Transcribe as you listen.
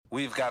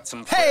We've got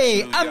some.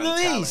 Hey, I'm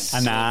Luis.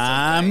 And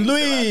I'm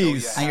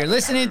Luis. And you're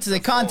listening to the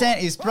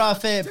Content is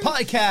Profit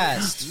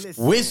podcast.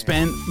 We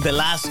spent the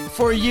last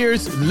 4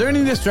 years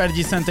learning the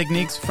strategies and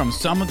techniques from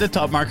some of the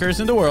top marketers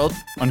in the world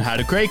on how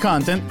to create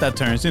content that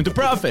turns into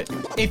profit.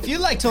 If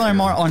you'd like to learn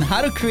more on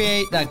how to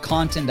create that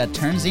content that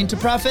turns into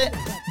profit,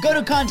 go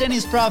to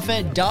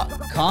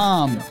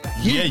contentisprofit.com.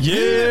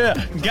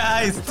 Yeah.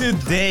 Guys,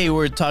 today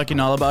we're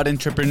talking all about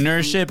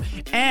entrepreneurship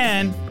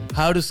and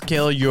how to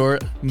scale your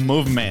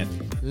movement.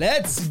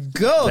 Let's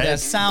go. That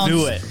Let's sounds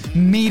do it.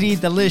 meaty,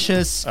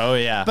 delicious. Oh,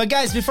 yeah. But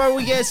guys, before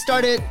we get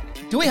started,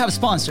 do we have a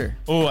sponsor?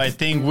 Oh, I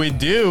think we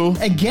do.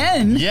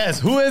 Again? Yes,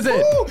 who is it?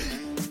 Woo!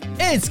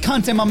 It's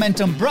Content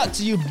Momentum, brought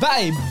to you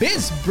by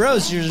Biz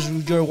Bros,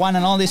 your one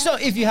and only. So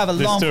if you have a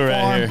These long two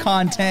right form here.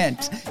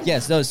 content,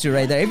 yes, those two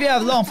right there. If you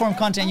have long form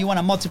content, you want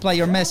to multiply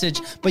your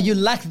message, but you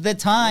lack the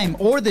time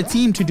or the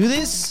team to do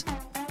this,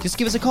 just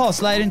give us a call,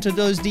 slide into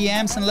those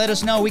DMs and let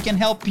us know. We can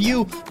help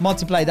you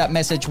multiply that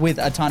message with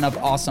a ton of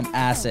awesome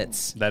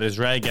assets. That is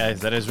right, guys.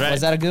 That is right. Was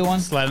that a good one?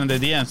 Slide in the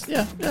DMs.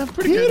 Yeah,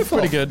 pretty Beautiful.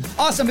 good. Pretty good.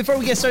 Awesome. Before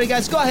we get started,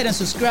 guys, go ahead and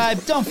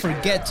subscribe. Don't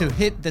forget to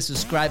hit the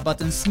subscribe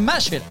button.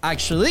 Smash it,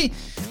 actually.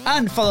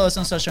 And follow us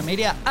on social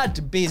media at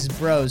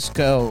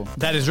BizBrosCo.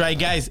 That is right,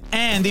 guys.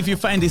 And if you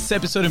find this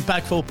episode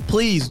impactful,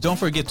 please don't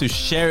forget to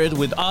share it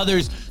with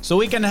others so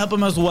we can help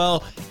them as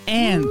well.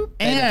 And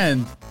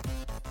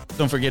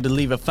don't forget to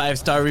leave a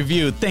 5-star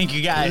review. Thank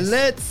you, guys.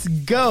 Let's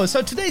go.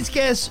 So today's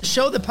guests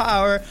show the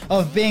power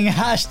of being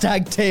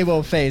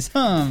 #TableFace.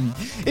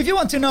 If you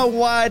want to know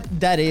what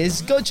that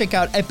is, go check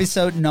out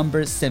episode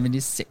number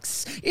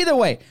 76. Either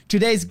way,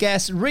 today's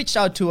guest reached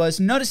out to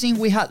us, noticing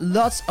we had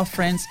lots of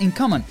friends in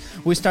common.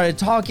 We started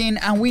talking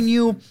and we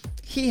knew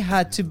he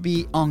had to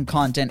be on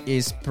Content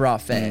is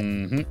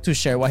Profit to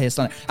share what he's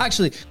done.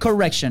 Actually,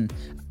 correction.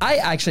 I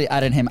actually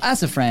added him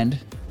as a friend.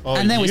 Oh,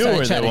 And then we you started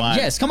were the chatting. one.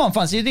 Yes, come on,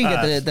 Fonzie. You didn't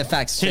get the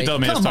facts straight. He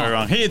told me the Come story on.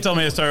 wrong. He told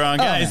me the story wrong,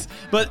 guys. man.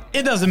 But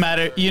it doesn't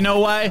matter. You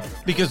know why?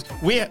 Because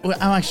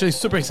I'm actually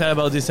super excited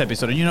about this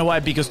episode. And you know why?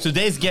 Because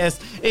today's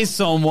guest is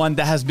someone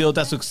that has built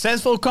a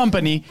successful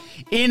company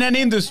in an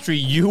industry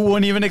you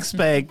won't even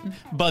expect.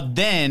 But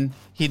then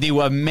he did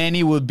what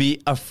many would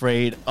be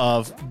afraid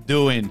of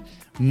doing.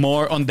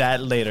 More on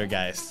that later,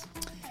 guys.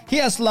 He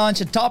has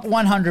launched a top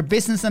 100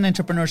 business and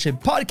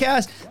entrepreneurship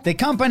podcast, the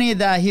company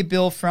that he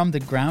built from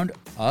the ground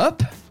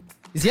up.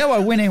 Is he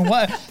our winning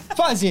what?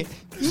 Fonzie,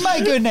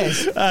 my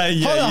goodness. Hold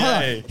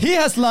on. He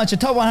has launched a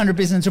top 100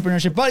 business and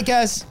entrepreneurship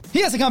podcast. He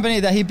has a company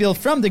that he built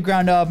from the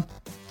ground up.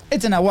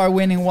 It's an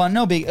award-winning one.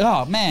 No big.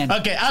 Oh, man.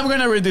 Okay, I'm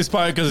going to read this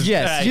part because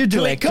Yes, you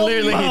do it. Come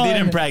clearly he on.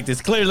 didn't practice.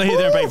 Clearly he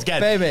didn't practice.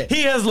 Guys, baby.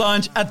 he has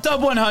launched a top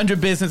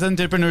 100 business and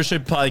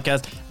entrepreneurship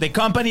podcast, the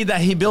company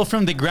that he built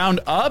from the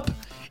ground up.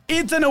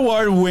 It's an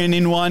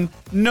award-winning one,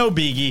 no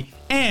biggie.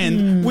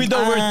 And with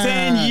over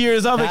 10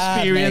 years of that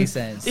experience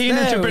makes sense. in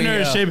There we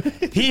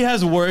entrepreneurship, he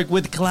has worked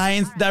with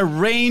clients that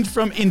range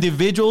from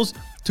individuals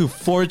to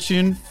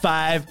Fortune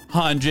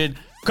 500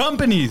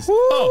 companies.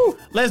 Oh,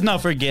 let's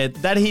not forget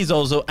that he's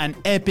also an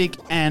epic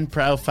and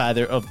proud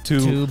father of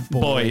two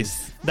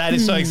boys. That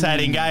is so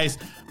exciting, guys.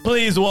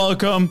 Please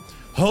welcome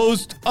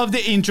host of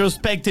the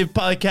Introspective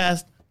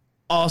podcast,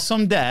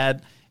 Awesome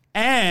Dad,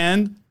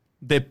 and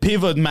the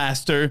Pivot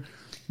Master,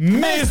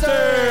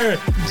 Mr.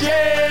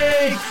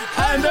 Jake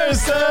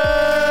Anderson!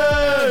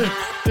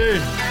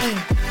 Dude.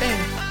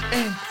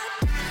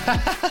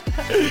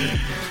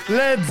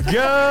 Let's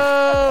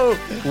go!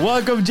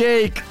 Welcome,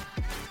 Jake.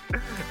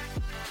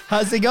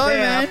 How's it going,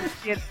 Damn, man?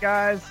 shit,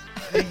 guys.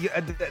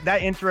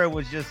 That intro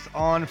was just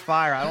on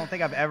fire. I don't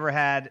think I've ever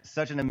had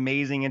such an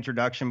amazing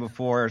introduction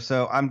before.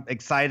 So I'm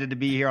excited to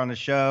be here on the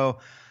show.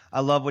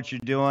 I love what you're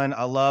doing.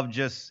 I love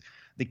just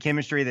the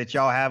chemistry that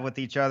y'all have with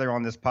each other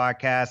on this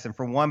podcast. And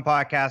from one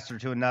podcaster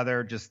to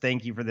another, just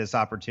thank you for this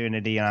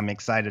opportunity. And I'm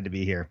excited to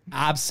be here.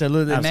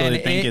 Absolutely,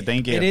 Absolutely. man.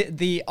 Thank you.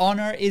 The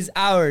honor is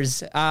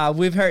ours.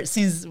 We've heard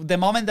since the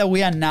moment that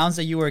we announced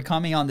that you were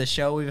coming on the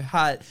show, we've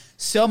had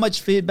so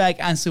much feedback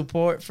and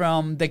support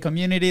from the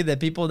community, the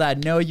people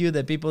that know you,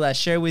 the people that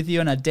share with you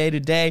on a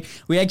day-to-day.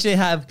 We actually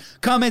have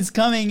comments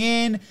coming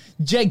in.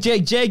 Jake,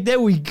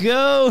 there we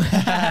go.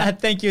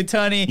 Thank you,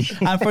 Tony.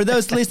 And for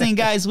those listening,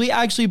 guys, we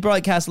actually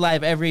broadcast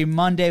live every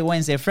Monday,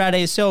 Wednesday,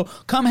 Friday. So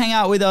come hang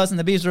out with us on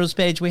the Biz Bros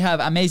page. We have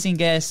amazing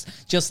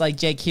guests just like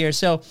Jake here.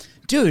 So,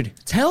 dude,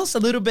 tell us a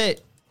little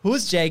bit.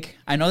 Who's Jake?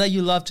 I know that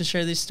you love to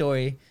share this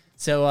story.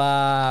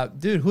 So,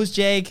 dude, who's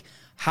Jake?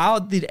 How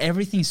did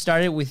everything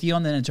started with you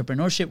on the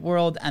entrepreneurship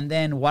world? And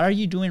then what are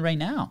you doing right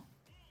now?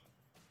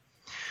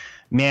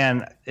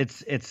 Man,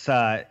 it's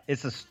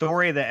a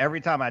story that every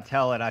time I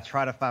tell it, I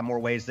try to find more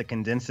ways to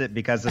condense it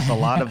because it's a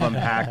lot of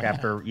unpack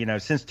after,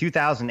 since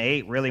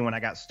 2008, really when I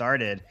got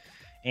started.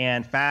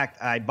 And in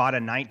fact, I bought a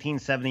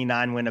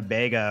 1979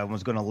 Winnebago and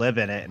was going to live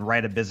in it and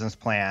write a business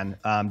plan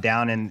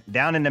down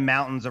in the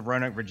mountains of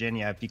Roanoke,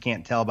 Virginia. If you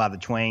can't tell by the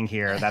twang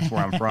here, that's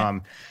where I'm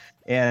from.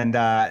 And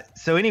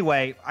so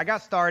anyway, I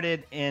got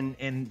started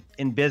in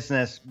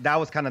business. That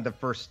was kind of the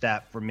first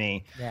step for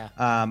me. Yeah.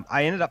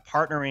 I ended up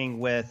partnering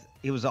with,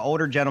 he was an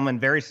older gentleman,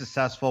 very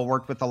successful,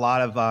 worked with a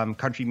lot of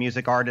country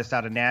music artists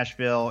out of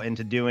Nashville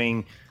into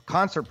doing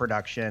concert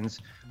productions,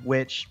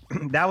 which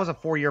that was a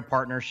 4-year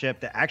partnership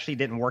that actually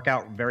didn't work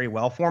out very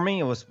well for me.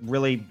 It was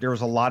really, there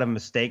was a lot of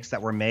mistakes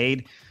that were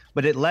made.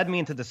 But it led me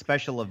into the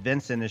special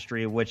events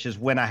industry, which is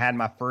when I had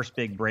my first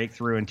big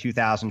breakthrough in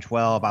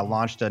 2012. I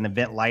launched an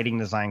event lighting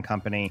design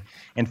company.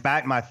 In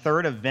fact, my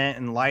third event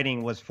in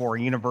lighting was for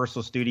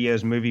Universal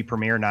Studios movie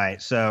premiere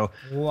night. So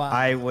wow.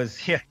 I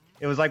was, yeah,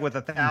 it was like with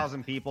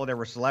 1,000 people. There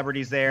were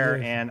celebrities there,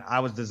 and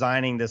I was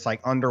designing this like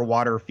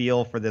underwater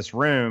feel for this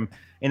room.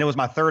 And it was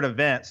my third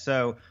event.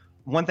 So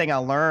one thing I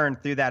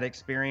learned through that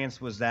experience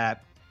was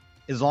that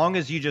as long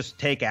as you just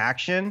take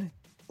action,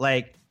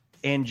 like,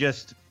 and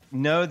just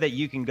know that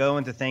you can go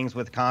into things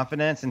with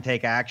confidence and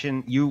take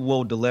action, you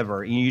will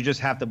deliver. You just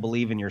have to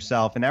believe in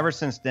yourself. And ever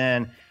since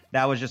then,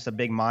 that was just a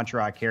big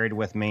mantra I carried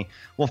with me.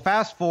 Well,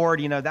 fast forward,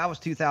 that was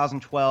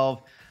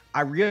 2012.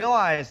 I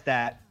realized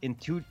that in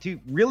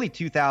really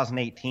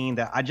 2018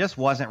 that I just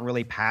wasn't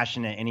really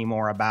passionate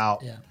anymore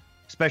about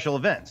special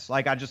events.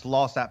 Like I just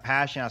lost that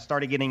passion. I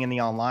started getting in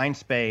the online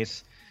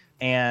space.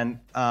 And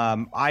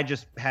I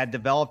just had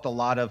developed a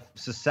lot of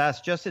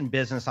success just in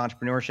business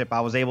entrepreneurship. I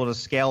was able to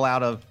scale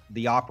out of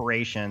the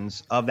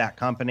operations of that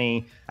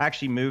company. I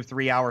actually moved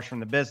 3 hours from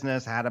the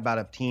business. I had about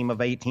a team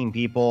of 18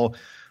 people.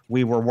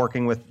 We were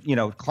working with,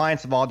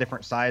 clients of all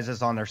different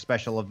sizes on their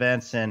special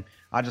events. And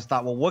I just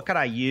thought, well, what could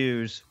I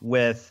use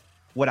with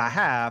what I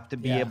have to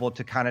be able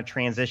to kind of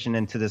transition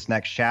into this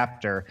next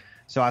chapter?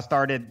 So I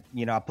started,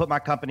 I put my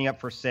company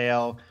up for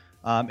sale.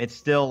 It's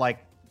still like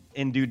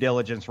in due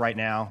diligence right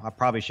now. I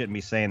probably shouldn't be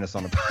saying this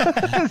on the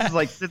this is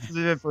like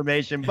sensitive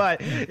information,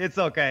 but it's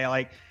okay.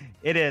 Like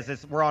it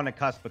is. We're on the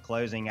cusp of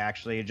closing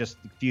actually. Just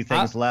a few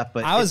things left.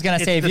 But I was gonna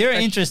say if you're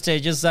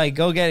interested, just like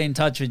go get in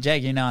touch with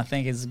Jack. I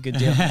think it's a good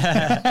deal.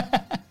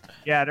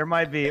 Yeah, there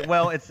might be.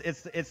 Well, it's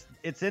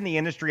in the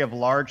industry of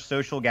large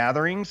social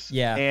gatherings.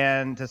 Yeah.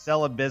 And to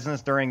sell a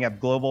business during a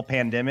global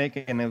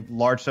pandemic and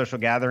large social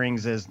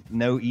gatherings is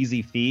no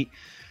easy feat.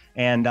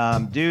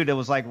 And dude, it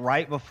was like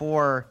right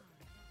before.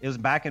 It was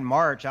back in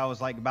March. I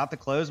was like about to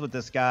close with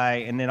this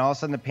guy, and then all of a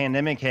sudden the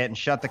pandemic hit and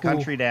shut the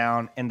country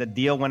down, and the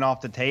deal went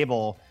off the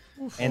table.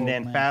 And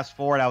then fast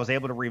forward, I was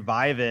able to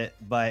revive it,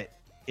 but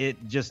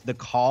it just the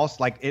cost,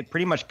 like it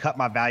pretty much cut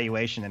my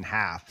valuation in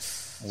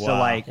half. Wow. So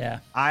like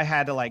I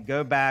had to like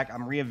go back.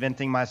 I'm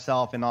reinventing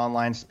myself in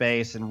online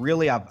space, and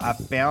really I've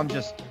found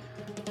just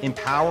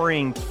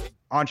empowering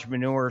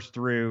entrepreneurs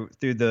through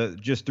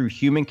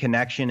human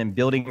connection and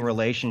building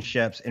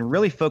relationships and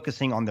really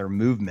focusing on their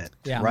movement,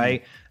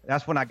 right?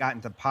 That's when I got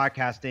into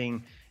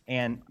podcasting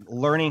and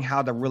learning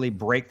how to really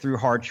break through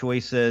hard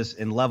choices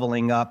and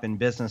leveling up in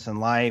business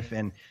and life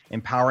and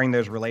empowering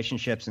those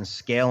relationships and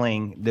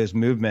scaling those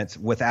movements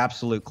with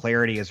absolute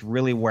clarity is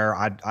really where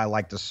I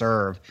like to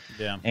serve.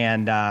 Yeah.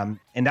 And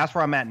that's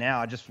where I'm at now.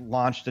 I just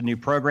launched a new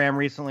program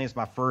recently. It's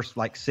my first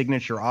like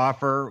signature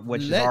offer,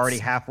 which is already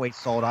halfway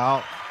sold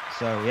out.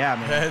 So yeah,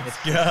 man,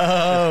 let's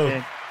go.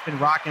 It's been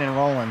rocking and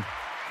rolling.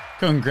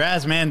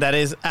 Congrats, man. That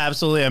is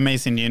absolutely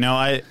amazing.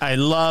 I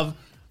love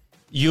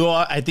you.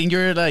 I think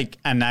you're like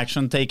an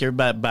action taker,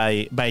 but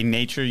by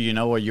nature,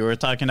 what you were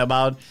talking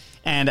about.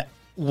 And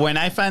when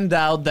I found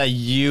out that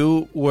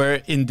you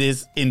were in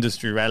this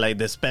industry, right, like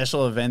the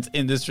special events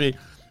industry,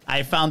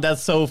 I found that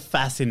so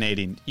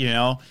fascinating,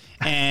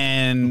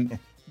 and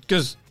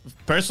because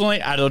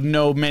personally, I don't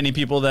know many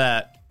people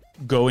that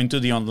go into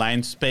the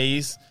online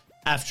space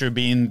after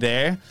being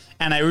there.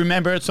 And I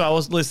remember, so I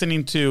was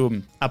listening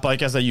to a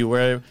podcast that you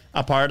were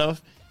a part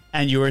of,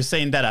 and you were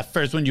saying that at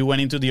first when you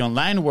went into the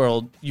online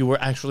world, you were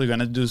actually going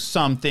to do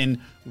something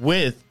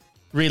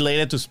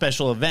related to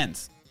special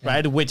events,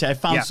 right? Which I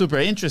found super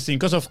interesting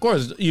because, of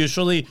course,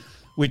 usually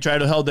we try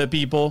to help the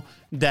people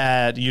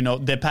that,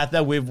 the path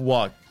that we've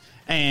walked.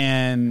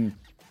 And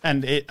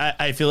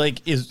I feel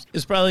like is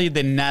probably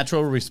the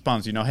natural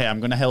response, hey, I'm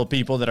going to help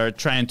people that are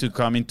trying to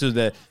come into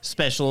the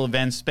special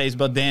event space,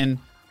 but then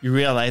you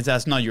realize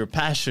that's not your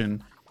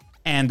passion.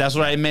 And that's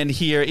what I meant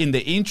here in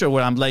the intro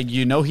where I'm like,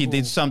 he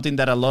did something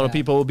that a lot of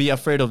people will be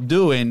afraid of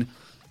doing,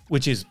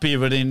 which is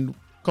pivoting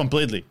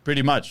completely,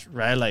 pretty much,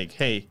 right? Like,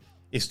 hey,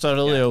 it's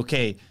totally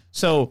okay.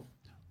 So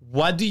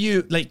what do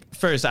you, like,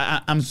 first,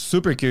 I'm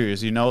super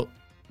curious,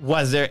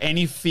 was there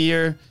any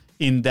fear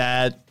in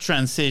that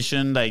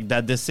transition, like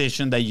that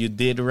decision that you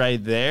did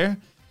right there?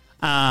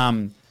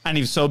 And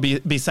if so,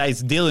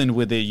 besides dealing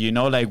with it,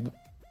 like,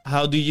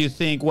 how do you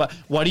think,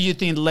 what do you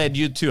think led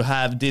you to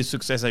have this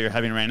success that you're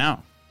having right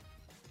now?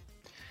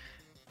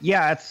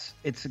 Yeah,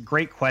 it's a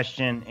great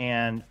question.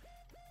 And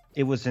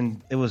it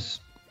was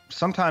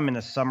sometime in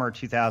the summer of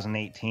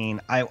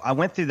 2018. I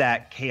went through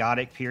that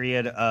chaotic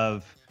period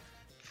of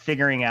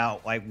figuring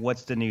out like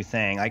what's the new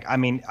thing. Like, I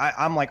mean,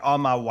 I'm like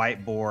on my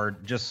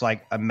whiteboard, just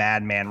like a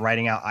madman,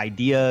 writing out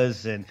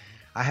ideas, and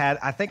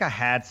I think I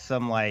had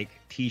some like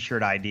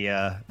t-shirt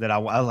idea that I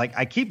was like,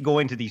 I keep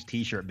going to these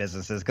t-shirt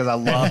businesses because I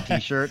love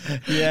t-shirts.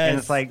 Yes. And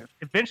it's like,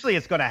 eventually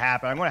it's going to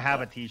happen. I'm going to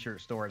have a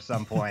t-shirt store at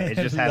some point. It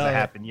just hasn't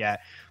happened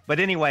yet. But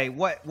anyway,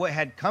 what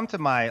had come to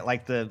my,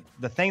 like the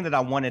thing that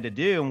I wanted to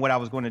do and what I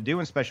was going to do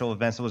in special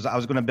events was I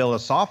was going to build a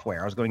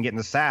software. I was going to get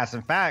into SaaS.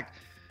 In fact,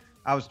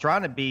 I was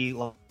trying to be,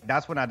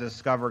 that's when I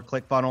discovered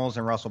ClickFunnels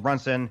and Russell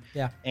Brunson.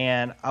 Yeah.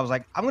 And I was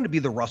like, I'm going to be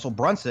the Russell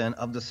Brunson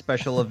of the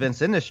special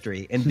events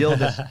industry and build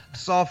this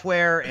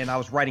software. And I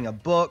was writing a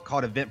book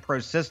called Event Pro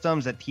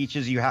Systems that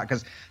teaches you how,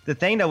 because the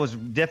thing that was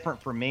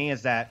different for me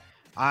is that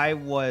I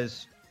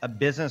was a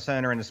business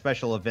owner in the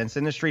special events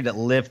industry that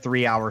lived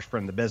 3 hours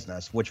from the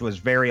business, which was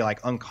very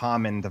like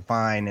uncommon to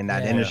find in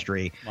that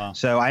industry. Yeah. Wow.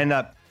 So I ended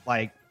up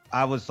like,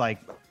 I was like,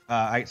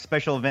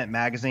 Special Event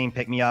Magazine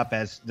picked me up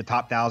as the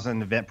top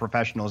 1,000 event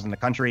professionals in the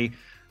country.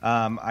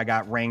 I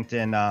got ranked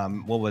in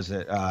what was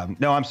it?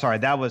 No, I'm sorry.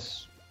 It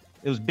was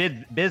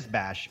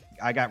BizBash.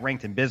 I got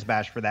ranked in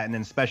BizBash for that, and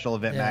then Special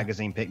Event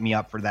Magazine picked me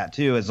up for that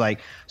too. It's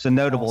like some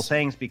notable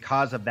things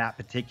because of that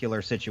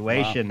particular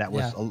situation that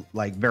was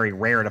like very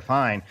rare to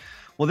find.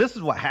 Well, this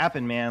is what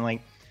happened, man.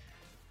 Like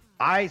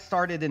I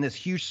started in this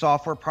huge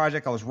software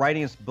project. I was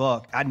writing this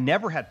book. I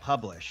never had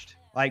published.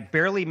 Like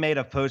barely made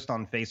a post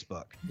on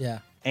Facebook. Yeah.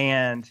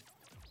 And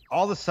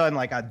all of a sudden,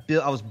 like I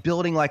was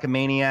building like a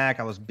maniac.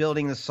 I was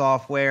building the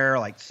software,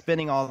 like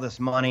spending all this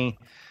money.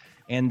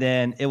 And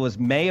then it was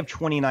May of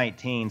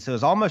 2019. So it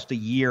was almost a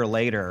year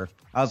later.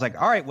 I was like,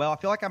 all right, well, I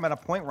feel like I'm at a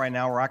point right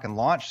now where I can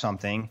launch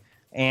something.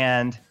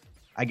 And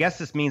I guess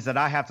this means that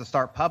I have to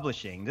start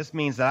publishing. This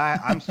means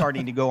that I'm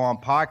starting to go on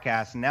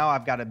podcasts. And now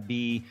I've got to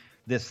be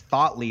this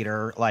thought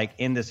leader, like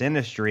in this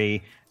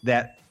industry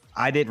that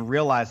I didn't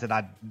realize that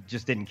I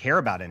just didn't care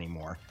about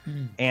anymore.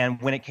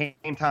 And when it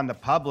came time to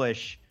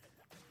publish,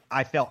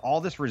 I felt all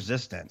this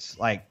resistance.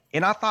 Like,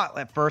 and I thought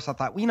at first,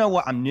 well, you know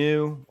what? I'm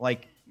new.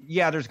 Like,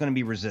 yeah, there's going to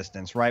be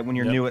resistance, right? When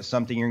you're new at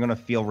something, you're going to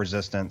feel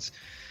resistance.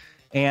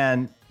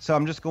 And so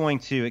I'm just going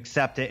to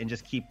accept it and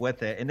just keep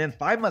with it. And then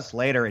 5 months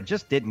later, it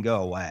just didn't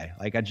go away.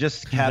 Like I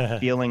just kept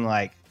feeling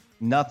like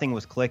nothing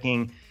was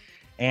clicking.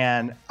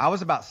 And I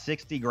was about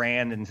 60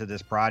 grand into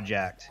this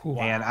project.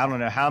 Wow. And I don't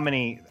know how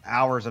many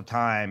hours of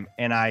time.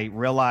 And I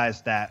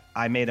realized that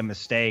I made a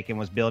mistake and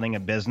was building a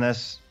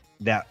business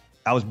that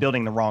I was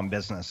building the wrong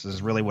business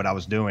is really what I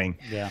was doing.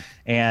 Yeah.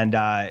 And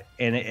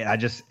I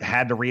just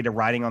had to read the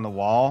writing on the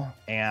wall.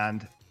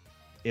 And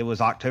it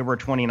was October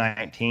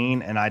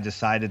 2019. And I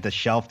decided to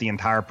shelf the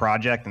entire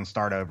project and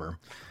start over.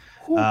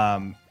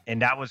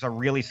 And that was a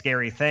really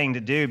scary thing to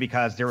do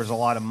because there was a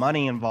lot of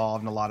money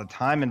involved and a lot of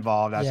time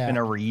involved. I spent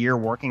over a year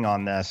working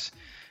on this,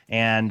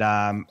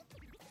 and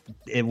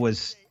it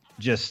was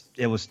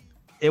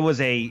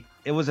a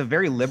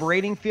very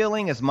liberating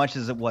feeling as much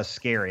as it was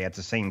scary at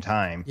the same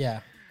time. Yeah.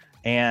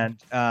 And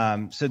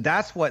so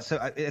that's what. So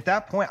at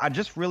that point, I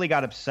just really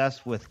got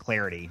obsessed with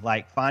clarity,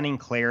 like finding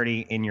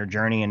clarity in your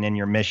journey and in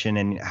your mission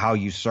and how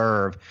you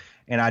serve.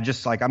 And I'm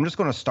just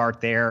going to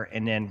start there.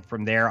 And then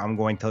from there, I'm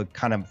going to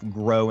kind of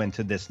grow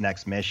into this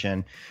next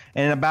mission.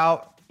 And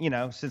about,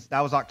 since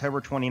that was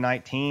October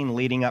 2019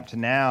 leading up to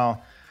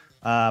now,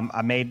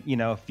 I made,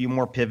 a few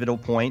more pivotal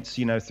points,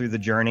 through the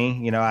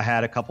journey. I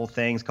had a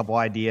couple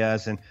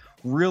ideas and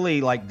really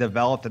like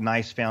developed a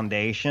nice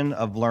foundation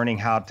of learning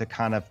how to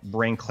kind of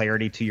bring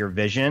clarity to your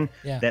vision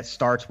that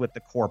starts with the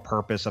core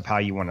purpose of how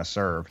you want to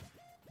serve.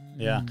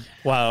 Yeah.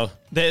 Wow.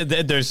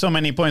 There's so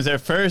many points there.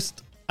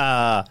 First,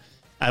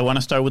 I want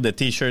to start with the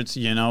t-shirts,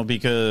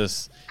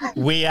 because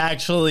we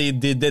actually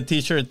did the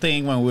t-shirt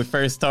thing when we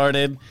first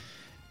started.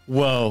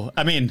 Whoa.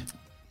 I mean,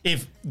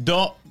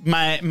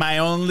 my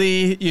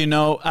only,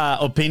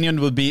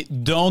 opinion would be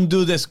don't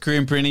do the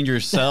screen printing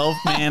yourself,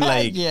 man.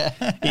 Like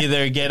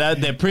either get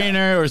out the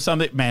printer or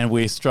something. Man,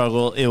 we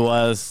struggle. It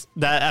was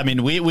that. I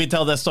mean, we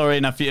tell that story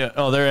in a few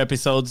other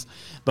episodes,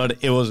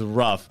 but it was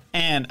rough.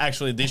 And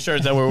actually, these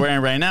shirts that we're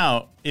wearing right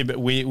now,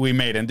 we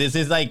made, and this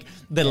is like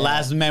the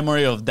last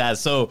memory of that.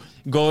 So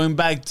going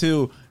back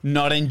to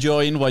not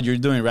enjoying what you're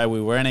doing, right?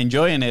 We weren't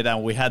enjoying it,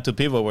 and we had to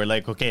pivot. We're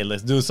like, okay,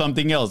 let's do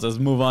something else. Let's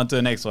move on to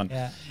the next one.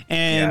 Yeah.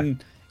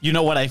 And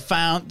what I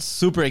found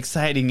super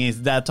exciting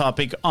is that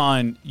topic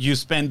on you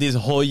spend this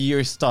whole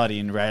year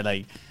studying, right?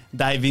 Like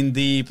diving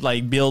deep,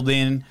 like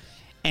building,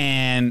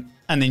 and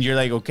then you're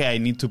like, okay, I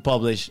need to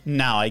publish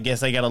now. I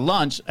guess I got to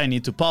launch. I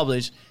need to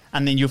publish.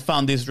 And then you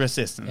found this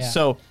resistance. Yeah.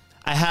 So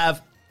I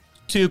have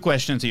two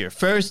questions here.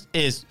 First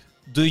is,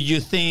 do you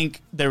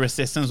think the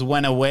resistance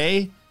went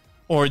away,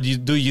 or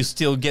do you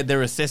still get the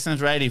resistance,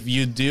 right? If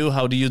you do,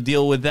 how do you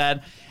deal with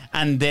that?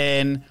 And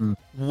then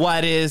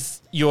what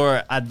is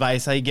your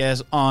advice, I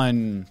guess,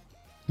 on,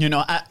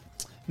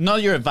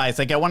 not your advice.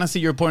 Like, I want to see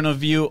your point of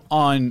view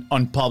on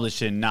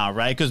publishing now,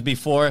 right? Because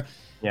before,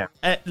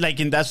 like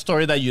in that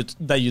story that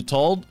you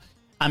told,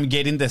 I'm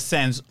getting the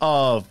sense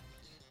of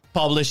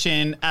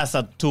publishing as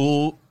a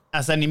tool,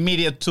 as an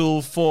immediate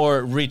tool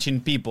for reaching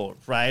people,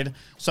 right?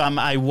 So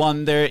I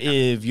wonder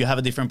if you have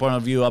a different point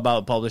of view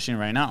about publishing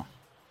right now.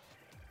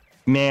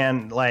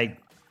 Man, like,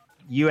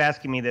 you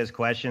asking me those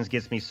questions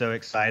gets me so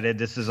excited.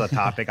 This is a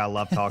topic I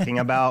love talking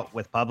about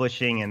with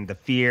publishing and the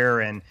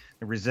fear and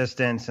the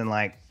resistance and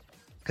like,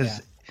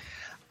 because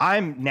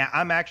I'm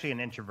actually an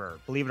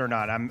introvert, believe it or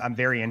not. I'm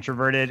very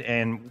introverted,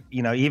 and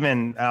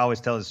even I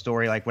always tell the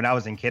story, like when I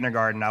was in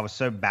kindergarten, I was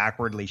so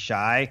backwardly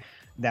shy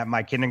that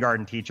my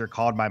kindergarten teacher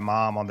called my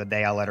mom on the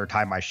day I let her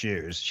tie my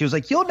shoes. She was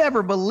like, "You'll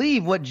never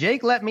believe what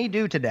Jake let me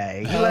do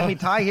today. He let me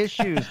tie his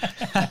shoes."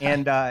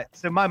 And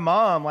so my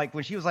mom, like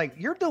when she was like,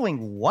 "You're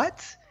doing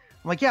what?"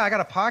 I'm like, "Yeah, I got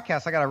a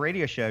podcast. I got a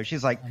radio show."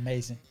 She's like,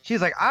 amazing.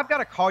 She's like, "I've got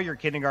to call your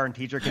kindergarten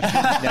teacher because she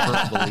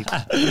never believed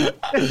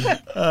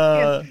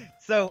it."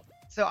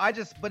 So I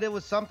just, but it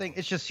was something,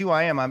 it's just who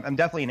I am. I'm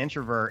definitely an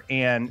introvert.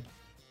 And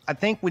I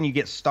think when you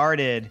get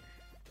started,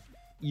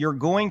 there's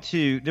going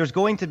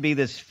to be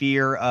this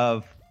fear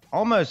of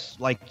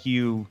almost like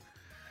you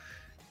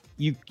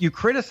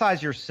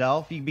criticize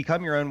yourself, you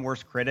become your own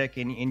worst critic,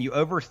 and you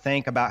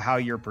overthink about how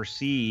you're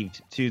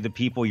perceived to the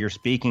people you're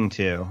speaking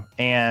to.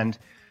 And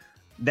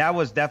that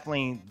was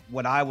definitely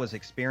what I was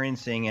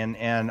experiencing.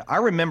 And I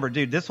remember,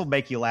 dude, this will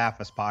make you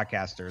laugh as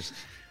podcasters.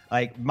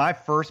 Like my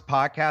first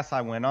podcast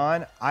I went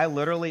on, I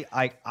literally,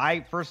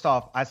 first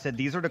off, I said,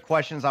 "These are the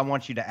questions I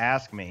want you to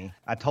ask me."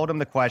 I told him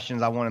the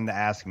questions I want him to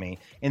ask me.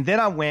 And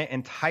then I went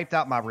and typed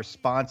out my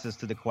responses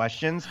to the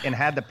questions and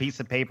had the piece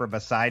of paper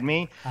beside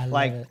me,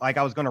 like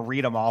I was going to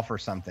read them off or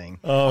something.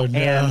 Oh,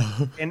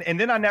 no. And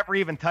then I never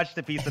even touched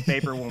the piece of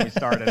paper when we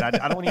started.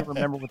 I don't even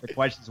remember what the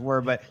questions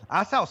were, but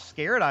that's how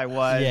scared I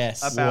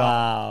was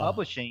about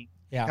publishing.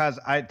 Yeah. Because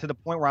to the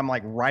point where I'm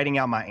like writing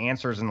out my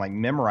answers and like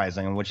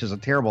memorizing them, which is a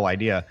terrible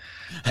idea.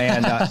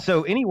 And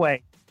so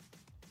anyway,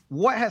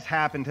 what has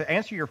happened, to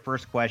answer your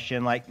first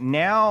question, like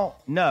now,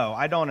 no,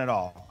 I don't at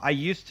all. I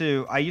used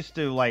to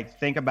like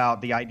think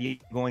about the idea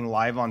of going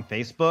live on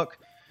Facebook,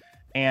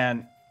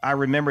 and I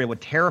remember it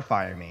would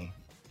terrify me.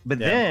 But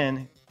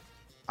then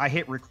I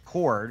hit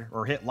record,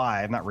 or hit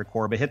live, not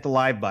record, but hit the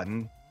live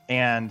button,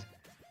 and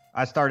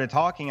I started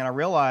talking, and I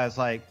realized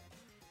like,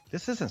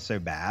 this isn't so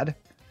bad.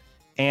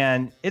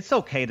 And it's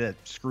okay to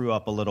screw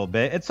up a little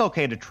bit. It's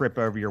okay to trip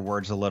over your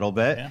words a little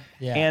bit.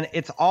 Yeah. And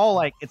it's all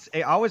like,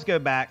 I always go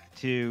back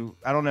to,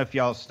 I don't know if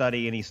y'all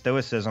study any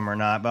Stoicism or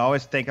not, but I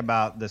always think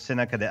about the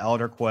Seneca the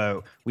Elder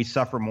quote, "We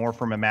suffer more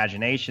from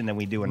imagination than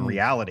we do in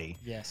reality."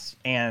 Yes.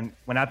 And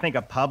when I think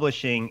of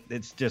publishing,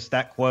 it's just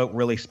that quote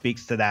really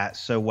speaks to that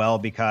so well,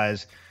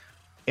 because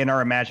in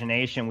our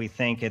imagination, we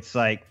think it's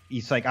like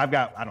I've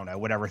got, I don't know,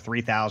 whatever,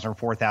 3,000 or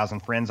 4,000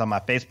 friends on my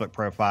Facebook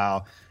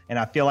profile. And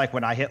I feel like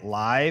when I hit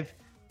live,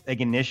 like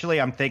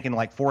initially I'm thinking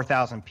like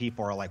 4,000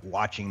 people are like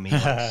watching me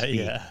like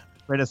speak,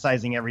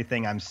 criticizing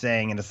everything I'm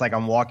saying. And it's like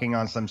I'm walking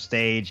on some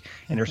stage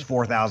and there's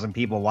 4,000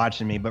 people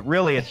watching me. But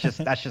really,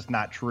 that's just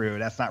not true.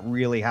 That's not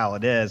really how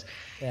it is.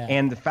 Yeah.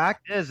 And the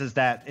fact is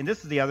that, and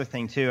this is the other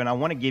thing too, and I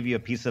want to give you a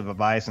piece of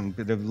advice, and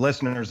the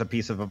listeners a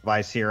piece of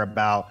advice here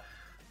about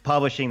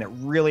publishing that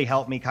really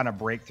helped me kind of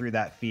break through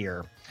that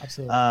fear.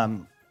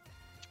 Absolutely.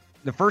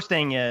 The first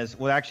thing is,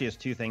 well, actually it's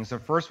two things. The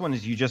first one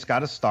is you just got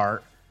to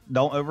start.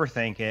 Don't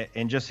overthink it,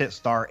 and just hit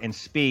start and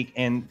speak.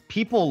 And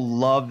people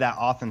love that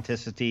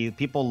authenticity.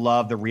 People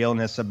love the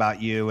realness about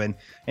you, and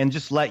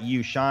just let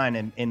you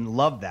shine and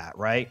love that,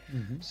 right?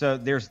 Mm-hmm. So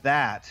there's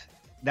that.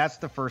 That's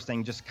the first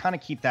thing. Just kind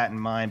of keep that in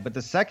mind. But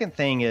the second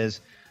thing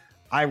is,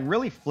 I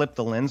really flip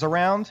the lens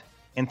around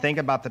and think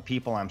about the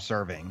people I'm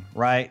serving,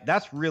 right?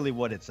 That's really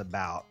what it's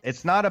about.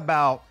 It's not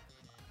about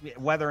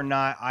whether or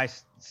not I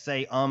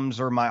say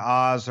ums or my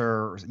ahs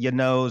or you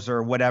knows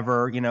or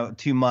whatever,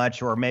 too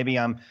much, or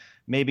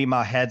maybe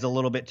my head's a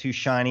little bit too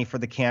shiny for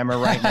the camera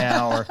right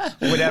now, or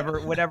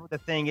whatever the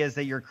thing is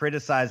that you're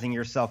criticizing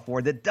yourself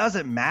for. That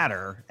doesn't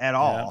matter at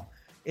all.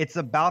 It's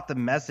about the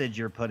message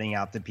you're putting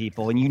out to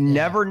people, and you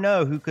never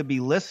know who could be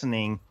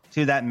listening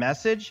to that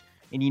message,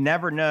 and you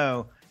never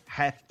know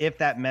if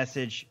that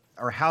message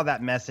or how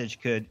that message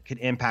could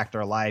impact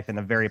their life in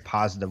a very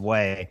positive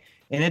way.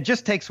 And it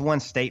just takes one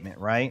statement,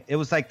 right? It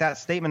was like that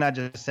statement I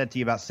just said to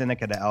you about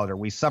Seneca the Elder.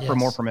 We suffer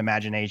more from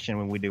imagination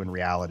than we do in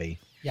reality.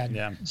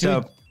 Yeah.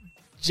 So,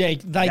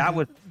 Jake, like that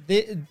was.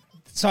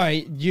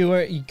 Sorry,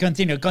 you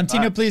continue,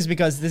 please,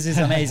 because this is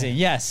amazing.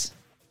 Yes.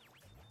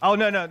 Oh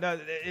no!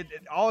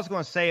 All I was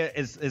going to say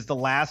is the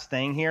last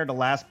thing here. The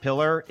last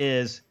pillar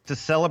is to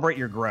celebrate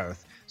your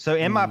growth. So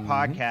in my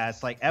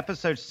podcast, like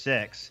episode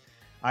 6,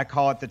 I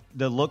call it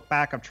the look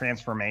back of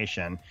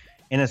transformation.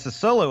 And it's a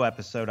solo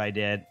episode I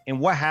did.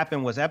 And what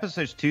happened was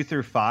episodes 2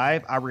 through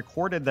 5, I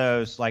recorded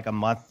those like a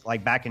month,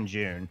 like back in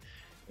June.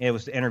 It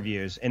was the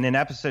interviews. And then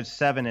episodes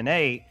 7 and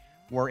 8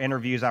 were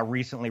interviews I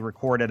recently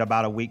recorded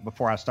about a week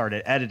before I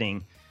started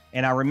editing.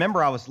 And I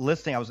remember I was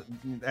listening.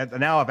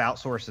 Now I've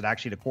outsourced it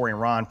actually to Corey and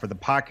Ron for the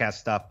podcast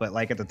stuff. But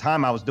like at the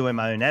time I was doing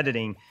my own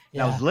editing,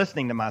 and I was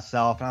listening to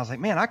myself, and I was like,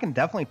 man, I can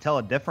definitely tell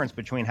a difference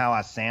between how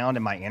I sound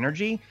and my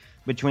energy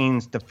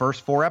between the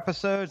first 4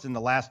 episodes and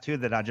the last 2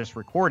 that I just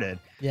recorded.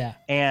 Yeah.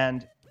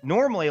 And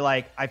normally,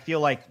 like, I feel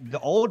like the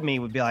old me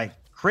would be like,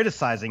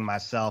 criticizing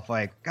myself,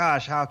 like,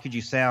 gosh, how could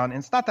you sound? And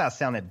it's not that I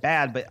sounded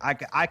bad, but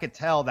I could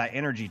tell that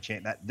energy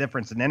change, that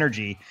difference in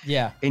energy.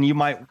 Yeah. And you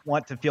might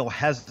want to feel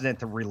hesitant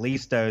to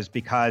release those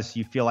because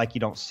you feel like you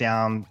don't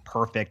sound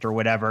perfect or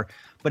whatever.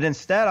 But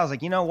instead, I was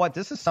like, you know what?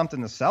 This is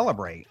something to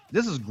celebrate.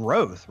 This is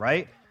growth,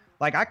 right?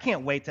 Like, I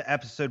can't wait to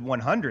episode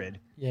 100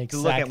 to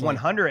look at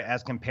 100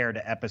 as compared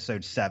to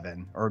episode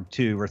 7 or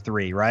 2 or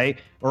 3, right?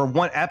 Or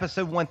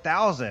episode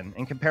 1000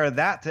 and compare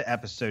that to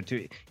episode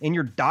 2. And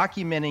you're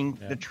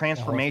documenting the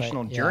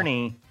transformational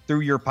journey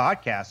through your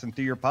podcast and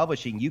through your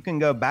publishing. You can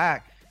go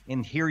back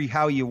and hear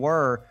how you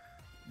were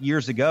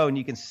years ago, and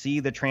you can see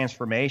the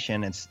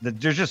transformation.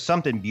 There's just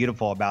something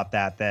beautiful about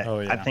that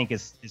I think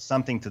is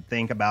something to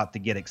think about, to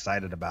get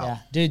excited about. Yeah,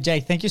 dude,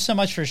 Jake, thank you so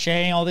much for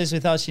sharing all this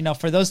with us. You know,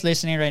 for those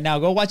listening right now,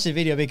 go watch the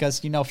video,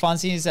 because, you know,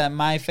 Fonzie's and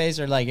my face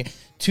are like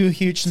two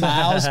huge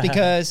smiles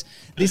because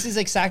this is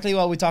exactly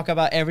what we talk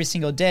about every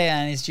single day.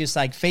 And it's just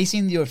like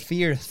facing your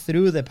fear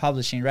through the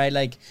publishing, right?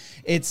 Like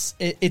it's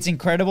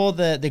incredible,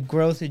 the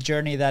growth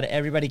journey that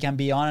everybody can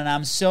be on. And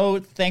I'm so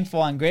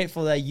thankful and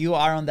grateful that you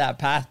are on that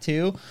path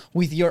too,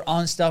 with your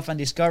own stuff and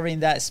discovering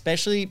that,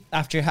 especially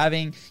after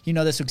having, you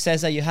know, the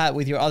success that you had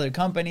with your other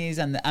companies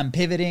and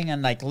pivoting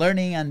and like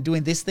learning and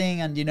doing this thing.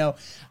 And, you know,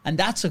 and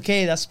that's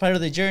okay. That's part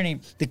of the journey.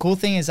 The cool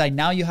thing is like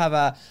now you have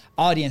a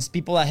audience,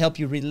 people that help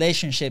you,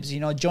 relationships, you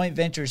know, joint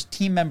ventures,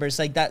 team members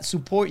like that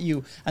support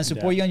you and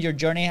support you on your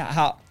journey,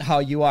 how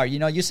you are. You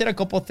know, you said a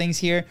couple of things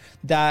here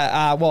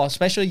that, well,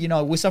 especially, you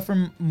know, we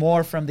suffer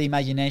more from the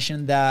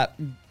imagination that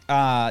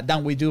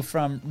than we do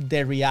from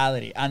the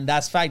reality. And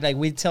that's fact. Like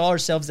we tell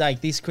ourselves like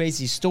these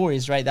crazy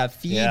stories, right, that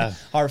feed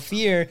our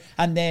fear,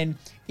 and then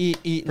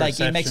it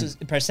makes us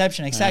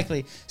perception.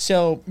 Exactly.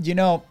 So, you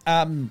know,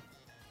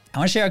 I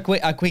want to share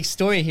a quick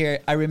story here.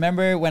 I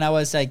remember when I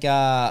was like,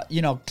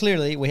 you know,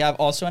 clearly we have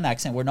also an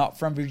accent. We're not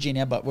from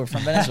Virginia, but we're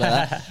from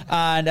Venezuela.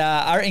 And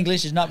our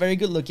English is not very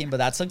good looking, but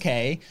that's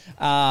okay.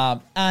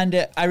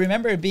 And I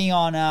remember being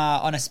on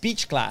a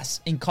speech class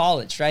in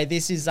college, right?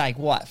 This is like,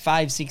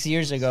 5-6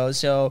 years ago.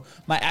 So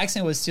my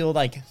accent was still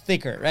like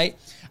thicker, right?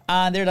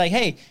 And they're like,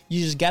 hey,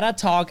 you just got to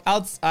talk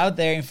out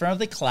there in front of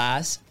the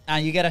class,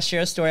 and you got to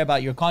share a story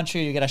about your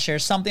country. You got to share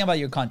something about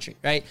your country,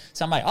 right?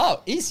 So I'm like,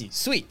 oh, easy,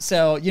 sweet.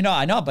 So, you know,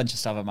 I know a bunch of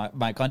stuff about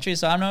my country,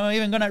 so I'm not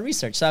even going to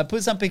research. So I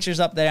put some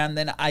pictures up there, and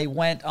then I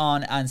went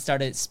on and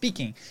started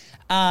speaking.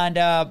 And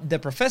the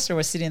professor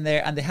was sitting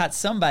there, and they had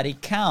somebody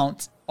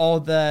count all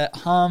the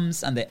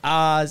hums and the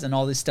ahs and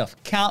all this stuff.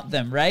 Count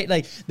them, right?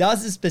 Like, that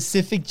was the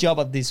specific job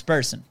of this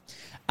person.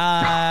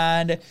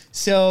 And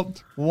so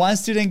one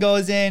student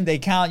goes in, they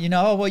count, you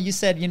know, oh, well, you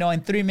said, you know,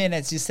 in 3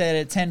 minutes, you said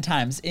it 10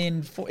 times.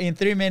 In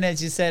 3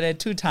 minutes, you said it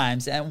 2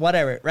 times and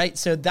whatever, right?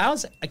 So that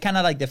was kind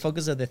of like the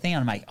focus of the thing.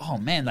 I'm like, oh,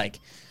 man,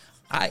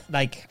 I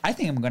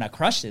think I'm going to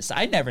crush this.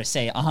 I never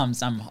say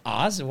some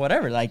ahs or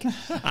whatever. Like,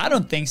 I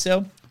don't think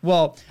so.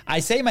 Well, I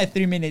say my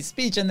 3-minute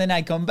speech, and then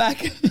I come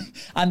back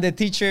and the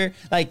teacher,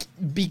 like,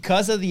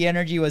 because of the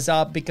energy was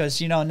up, because,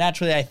 you know,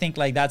 naturally I think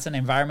like that's an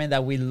environment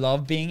that we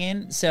love being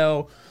in.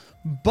 So,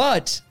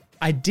 but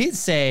I did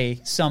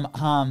say some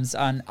hums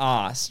and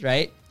ahs,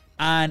 right?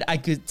 And I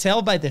could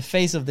tell by the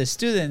face of the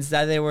students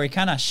that they were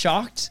kind of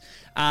shocked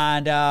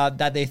and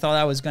that they thought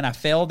I was going to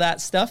fail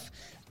that stuff.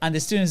 And the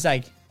student's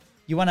like,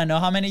 you want to know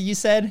how many you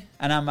said?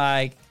 And I'm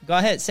like, go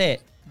ahead, say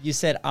it. You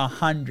said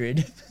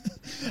 100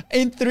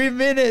 in 3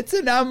 minutes.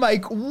 And I'm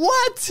like,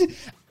 what?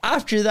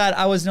 After that,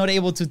 I was not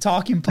able to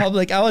talk in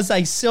public. I was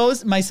like,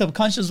 my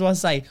subconscious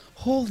was like,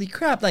 holy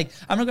crap, like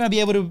I'm not gonna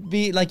be able to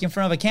be like in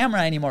front of a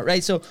camera anymore,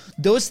 right? So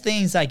those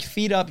things like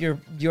feed up your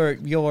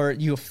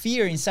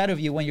fear inside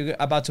of you when you're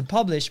about to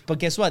publish. But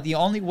guess what? The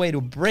only way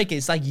to break it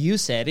is like you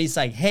said, it's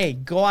like, hey,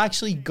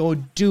 go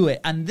do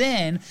it. And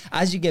then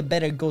as you get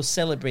better, go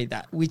celebrate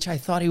that, which I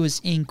thought it was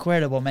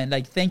incredible, man.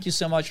 Like, thank you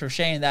so much for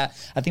sharing that.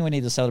 I think we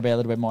need to celebrate a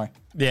little bit more.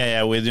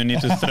 Yeah, we do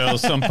need to throw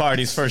some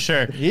parties for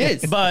sure.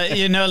 Yes. But,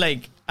 you know,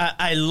 like,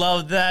 I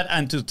love that.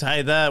 And to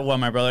tie that, what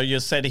my brother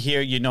just said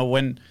here, you know,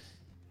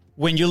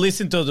 when you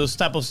listen to those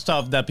type of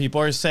stuff that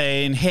people are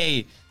saying,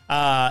 hey,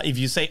 if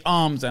you say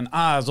ums and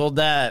ahs, all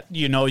that,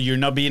 you know, you're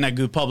not being a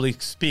good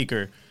public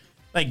speaker.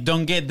 Like,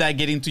 don't get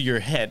into your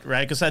head,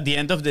 right? Because at the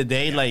end of the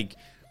day, like,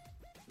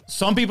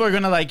 some people are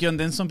going to like you and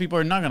then some people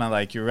are not going to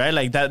like you, right?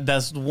 Like,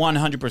 that's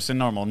 100%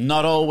 normal.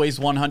 Not always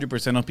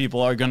 100% of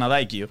people are going to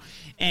like you.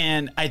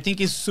 And I think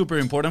it's super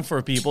important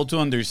for people to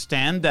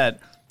understand that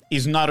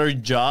it's not our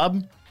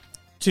job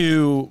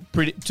to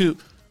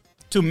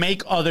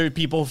make other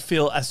people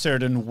feel a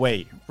certain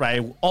way,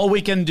 right? All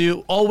we can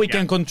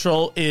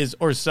control is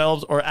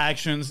ourselves, our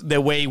actions,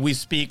 the way we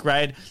speak,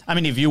 right? I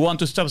mean, if you want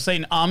to stop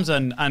saying ums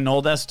and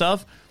all that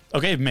stuff,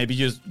 okay, maybe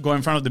just go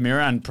in front of the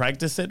mirror and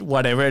practice it,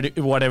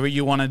 whatever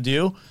you want to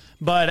do.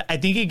 But I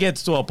think it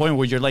gets to a point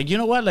where you're like, you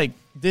know what? Like,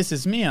 this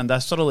is me, and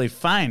that's totally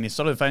fine. It's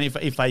totally fine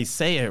if I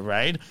say it,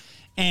 right?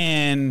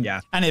 And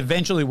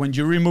eventually when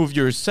you remove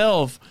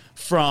yourself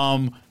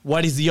from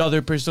what is the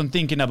other person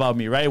thinking about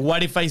me, right?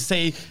 What if I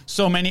say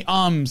so many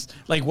ums?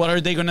 Like, what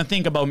are they going to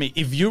think about me?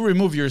 If you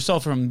remove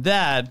yourself from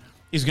that,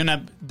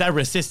 that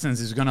resistance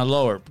is gonna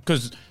lower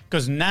because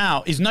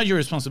now it's not your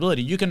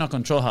responsibility. You cannot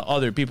control how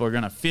other people are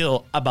gonna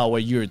feel about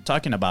what you're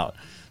talking about.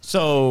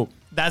 So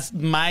that's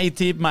my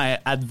tip. My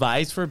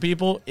advice for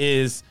people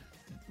is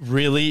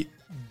really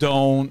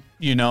don't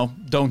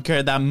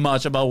care that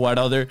much about what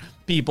other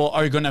people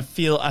are gonna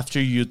feel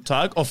after you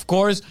talk. Of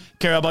course,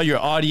 care about your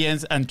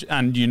audience and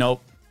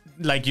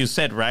like you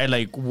said, right?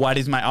 Like, what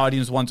is my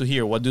audience want to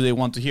hear? What do they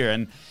want to hear?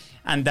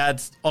 And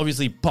that's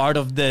obviously part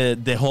of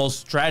the whole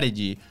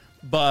strategy.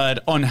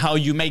 But on how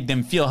you make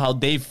them feel, how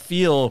they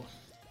feel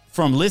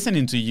from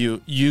listening to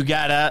you, you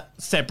gotta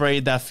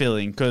separate that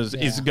feeling because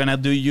it's gonna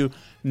do you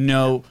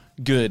no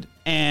good.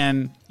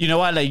 And you know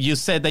what? Like you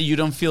said that you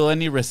don't feel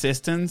any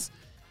resistance.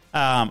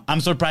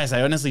 I'm surprised.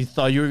 I honestly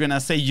thought you were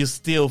gonna say you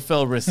still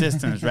feel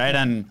resistance, right?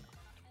 And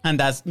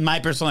that's my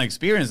personal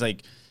experience.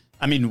 Like,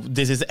 I mean,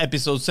 this is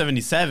episode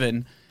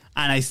 77,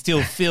 and I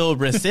still feel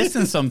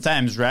resistance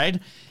sometimes, right?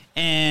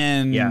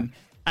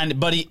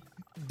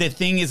 The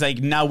thing is, like,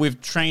 now we've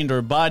trained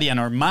our body and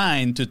our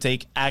mind to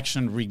take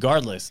action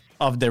regardless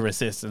of the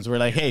resistance. We're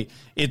like, hey,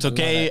 it's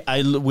okay.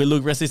 We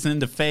look resistant in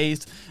the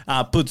face,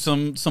 put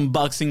some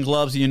boxing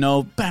gloves,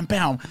 bam,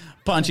 bam,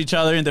 punch each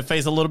other in the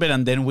face a little bit,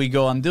 and then we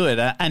go and do it.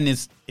 And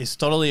it's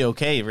totally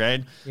okay,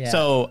 right? Yeah.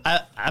 So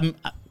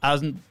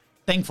I'm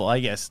thankful, I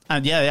guess.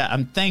 And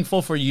I'm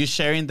thankful for you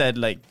sharing that,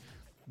 like,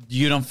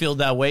 you don't feel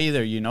that way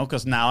either,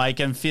 because now I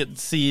can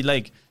see,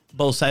 like,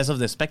 both sides of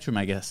the spectrum,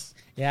 I guess.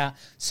 Yeah.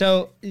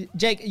 So,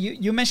 Jake,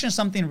 you mentioned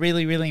something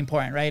really, really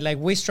important, right? Like,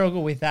 we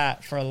struggled with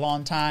that for a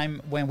long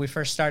time when we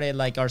first started,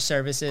 like, our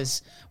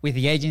services with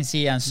the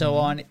agency and so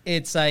on.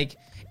 It's like,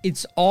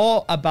 it's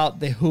all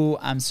about the who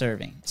I'm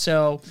serving.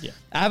 So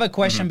I have a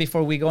question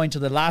before we go into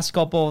the last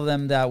couple of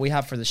them that we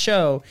have for the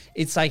show.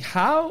 It's like,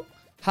 how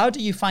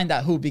do you find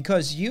that who?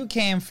 Because you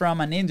came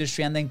from an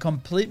industry and then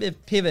completely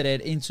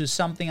pivoted into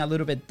something a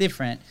little bit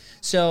different.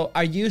 So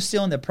are you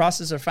still in the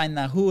process of finding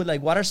that who?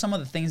 Like, what are some of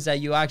the things that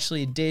you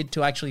actually did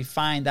to actually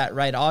find that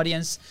right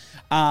audience?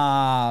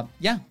 Let's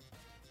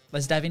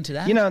dive into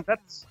that.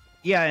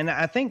 And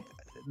I think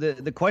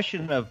the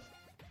question of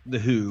the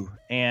who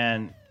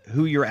and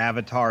who your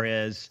avatar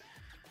is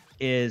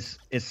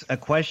a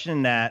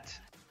question that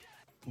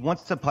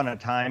once upon a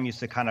time used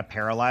to kind of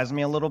paralyze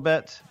me a little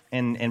bit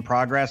in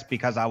progress,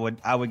 because I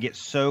would get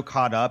so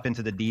caught up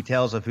into the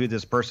details of who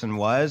this person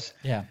was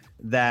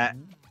that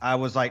I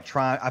was like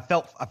I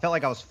felt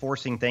like I was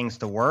forcing things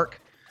to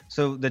work.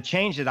 So the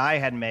change that I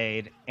had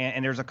made,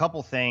 and there's a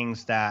couple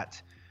things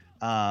that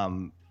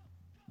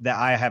that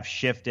I have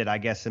shifted, I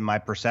guess, in my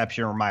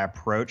perception or my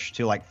approach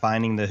to, like,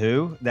 finding the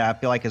who, that I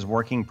feel like is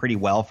working pretty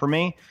well for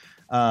me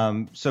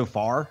so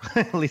far.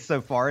 At least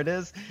so far it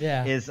is.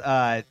 Yeah. Is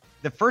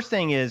the first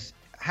thing is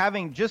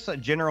having just a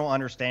general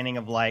understanding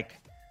of, like,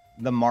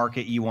 the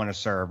market you want to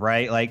serve,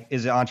 right? Like,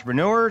 is it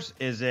entrepreneurs?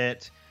 Is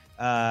it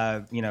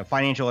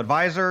financial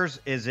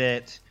advisors? Is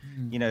it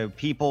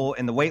people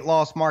in the weight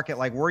loss market?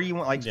 Like, where do you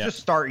want? Like, just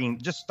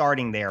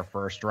starting there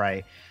first,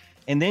 right?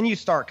 And then you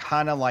start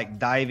kind of like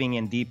diving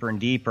in deeper and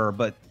deeper.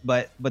 But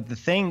the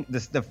thing,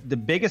 the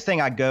biggest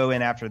thing I go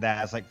in after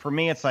that is, like, for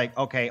me, it's like,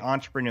 okay,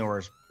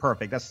 entrepreneurs,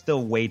 perfect. That's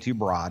still way too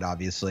broad,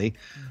 obviously.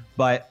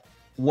 But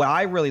what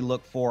I really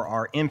look for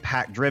are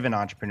impact-driven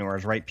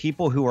entrepreneurs, right?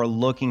 People who are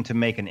looking to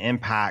make an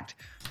impact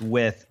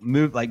with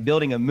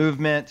building a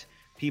movement.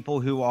 People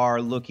who are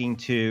looking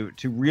to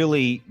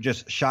really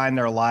just shine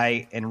their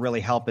light and really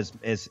help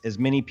as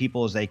many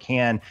people as they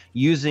can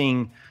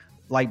using,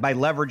 like, by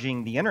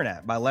leveraging the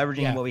internet, by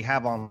leveraging what we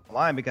have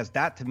online, because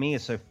that to me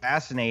is so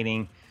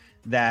fascinating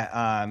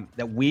that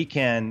we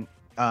can,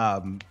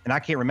 and I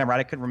can't remember,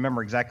 I couldn't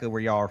remember exactly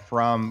where y'all are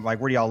from, like,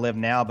 where do y'all live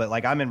now, but,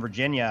 like, I'm in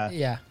Virginia.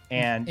 Yeah.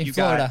 And in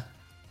Florida.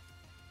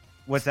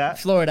 What's that?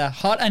 Florida.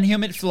 Hot and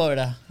humid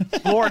Florida.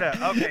 Florida.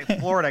 Okay,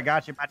 Florida.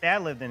 Got you. My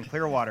dad lived in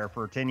Clearwater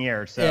for 10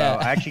 years, so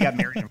I actually got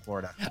married in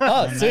Florida.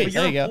 Oh, sweet.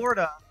 There you go.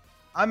 Florida.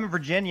 I'm in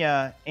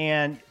Virginia,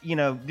 and,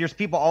 there's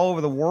people all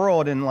over the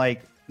world, and,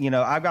 like,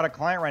 I've got a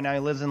client right now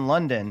who lives in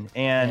London,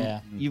 and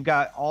you've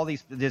got all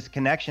these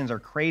connections are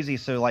crazy.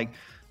 So, like,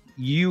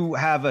 you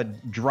have a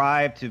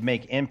drive to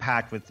make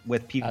impact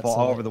with people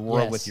all over the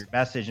world with your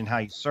message and how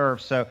you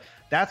serve. So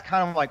that's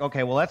kind of like,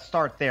 okay, well, let's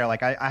start there.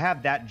 Like, I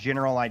have that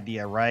general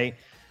idea, right?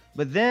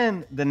 But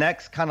then the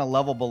next kind of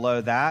level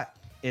below that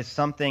is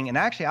something, and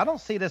actually I don't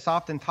see this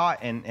often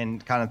taught in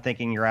kind of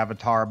thinking your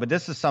avatar, but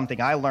this is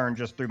something I learned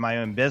just through my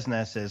own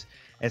business, is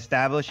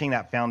establishing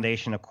that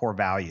foundation of core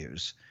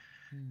values.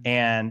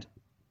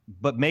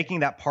 But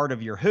making that part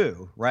of your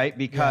who, right?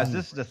 Because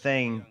this is the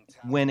thing,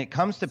 when it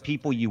comes to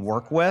people you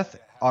work with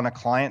on a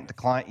client to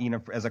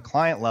client, as a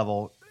client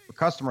level,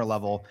 customer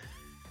level,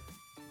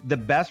 the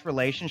best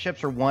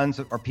relationships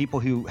are people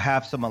who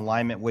have some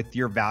alignment with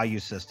your value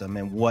system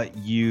and what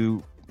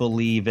you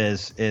believe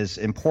is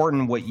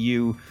important, what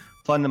you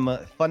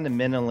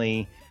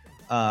fundamentally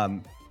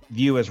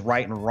view as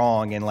right and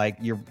wrong, and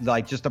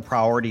just the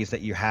priorities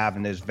that you have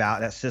in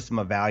that system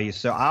of values.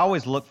 So I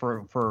always look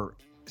for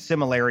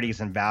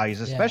similarities and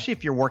values, especially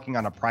if you're working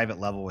on a private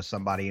level with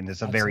somebody and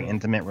it's a very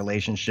intimate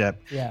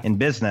relationship in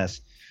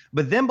business.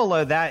 But then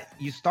below that,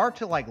 you start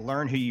to like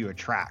learn who you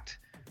attract,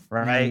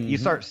 right? You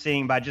start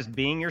seeing by just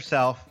being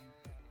yourself,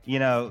 you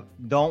know,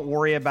 don't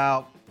worry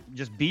about,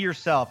 just be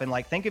yourself, and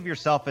like think of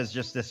yourself as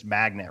just this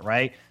magnet,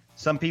 right?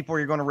 Some people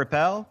you're going to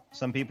repel,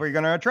 some people you're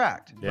going to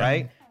attract,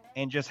 right?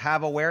 And just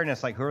have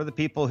awareness, like who are the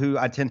people who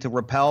I tend to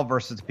repel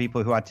versus the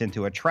people who I tend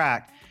to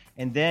attract.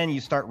 And then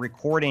you start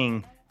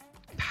recording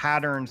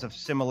patterns of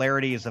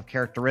similarities of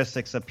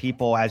characteristics of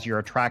people as you're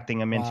attracting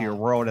them into your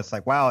world. It's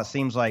like, wow, it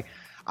seems like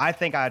I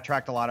think I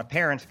attract a lot of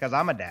parents because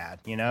I'm a dad,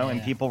 you know,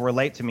 and people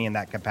relate to me in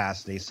that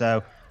capacity.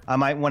 So I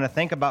might want to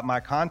think about my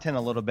content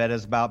a little bit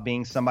as about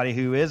being somebody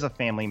who is a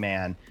family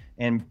man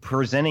and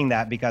presenting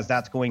that, because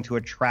that's going to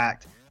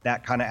attract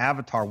that kind of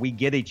avatar. We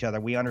get each other.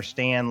 We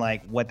understand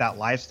like what that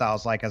lifestyle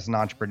is like as an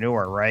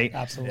entrepreneur, right?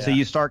 Absolutely. So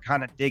you start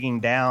kind of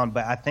digging down.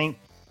 But I think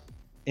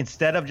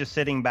instead of just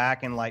sitting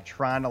back and like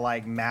trying to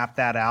like map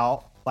that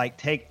out, let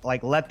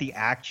the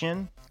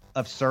action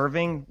of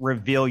serving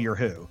reveal your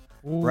who,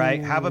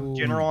 right? Have a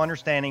general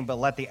understanding, but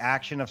let the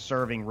action of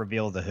serving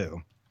reveal the who.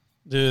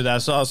 Dude,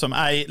 that's awesome.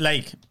 I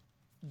like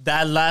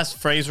that last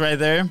phrase right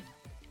there.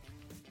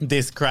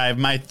 Describe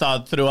my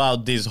thought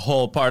throughout this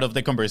whole part of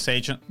the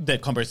conversation,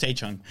 which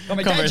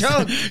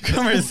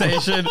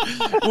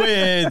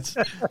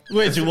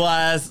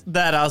was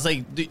that I was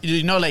like,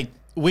 you know, like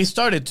we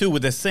started too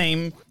with the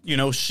same, you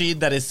know, sheet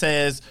that it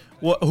says,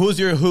 who's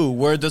your who?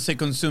 Where does it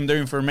consume their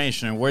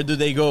information? Where do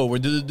they go? Where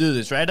do they do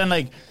this? Right. And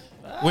like,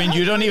 when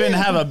you don't even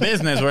have a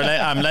business,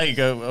 I'm like,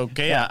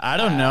 okay, I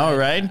don't know.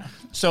 Right.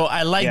 So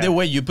I like the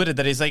way you put it,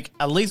 that it's like,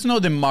 at least know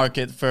the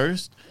market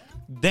first,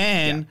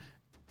 then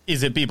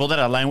is it people that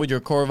align with your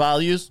core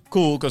values?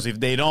 Cool, because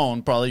if they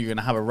don't, probably you're going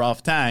to have a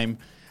rough time.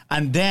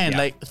 And then,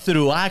 like,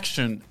 through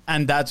action,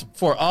 and that's,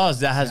 for us,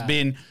 that has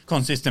been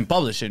consistent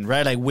publishing,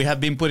 right? Like, we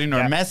have been putting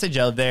our message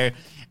out there,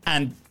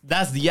 and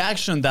that's the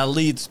action that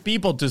leads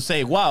people to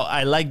say, wow,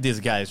 I like these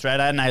guys,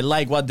 right? And I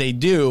like what they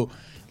do.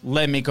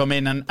 Let me come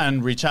in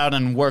and reach out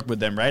and work with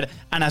them, right?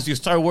 And as you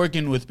start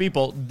working with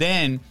people,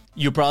 then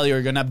you probably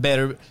you're gonna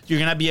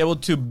be able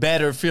to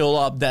better fill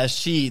up that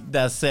sheet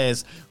that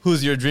says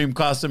who's your dream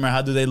customer,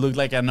 how do they look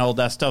like, and all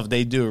that stuff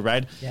they do,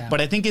 right? But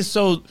I think it's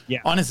so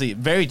honestly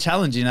very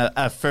challenging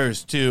at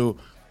first to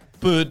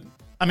put,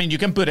 I mean, you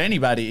can put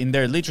anybody in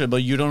there literally,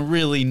 but you don't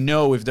really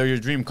know if they're your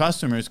dream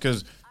customers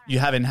because you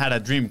haven't had a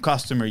dream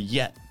customer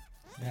yet.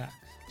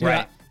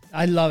 Right.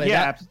 I love it.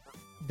 Yeah.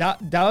 That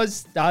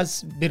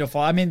was beautiful.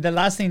 I mean, the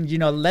last thing, you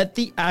know, let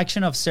the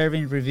action of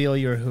serving reveal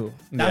your who.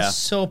 That's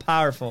so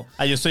powerful.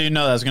 Just so you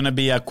know, that's going to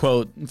be a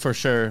quote for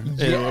sure.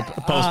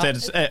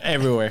 Posted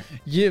everywhere.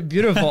 Yeah,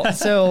 beautiful.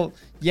 So,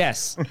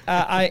 yes,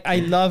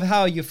 I love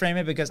how you frame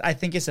it, because I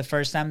think it's the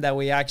first time that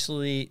we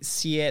actually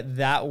see it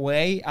that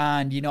way.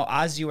 And, you know,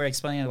 as you were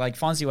explaining, like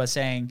Fonzie was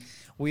saying,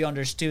 we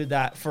understood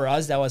that for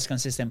us, that was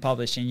consistent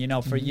publishing, you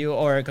know, for you,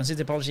 or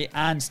consistent publishing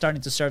and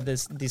starting to serve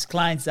these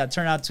clients that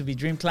turn out to be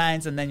dream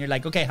clients. And then you're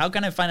like, okay, how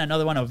can I find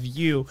another one of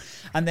you?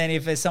 And then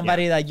if it's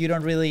somebody that you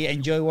don't really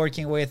enjoy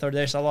working with, or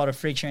there's a lot of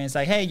friction, it's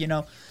like, hey, you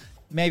know,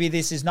 maybe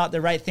this is not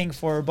the right thing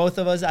for both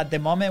of us at the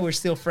moment. We're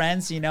still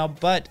friends, you know,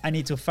 but I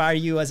need to fire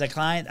you as a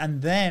client,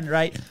 and then,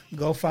 right,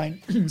 go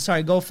find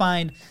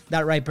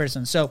that right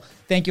person. So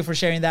thank you for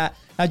sharing that.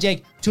 Now,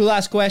 Jake, 2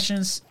 last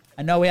questions.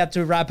 I know we have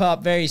to wrap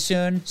up very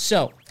soon.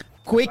 So,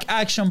 quick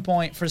action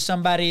point for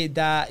somebody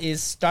that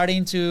is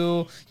starting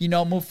to, you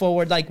know, move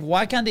forward. Like,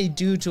 what can they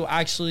do to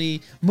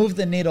actually move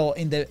the needle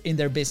in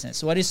their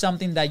business? What is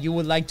something that you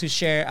would like to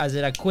share as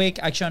a quick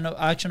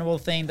actionable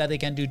thing that they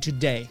can do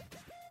today?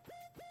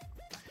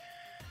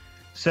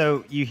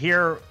 So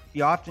you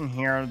often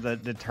hear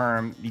the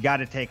term, you got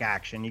to take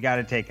action. You got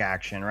to take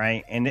action,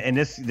 right? And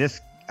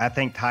this I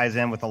think ties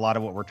in with a lot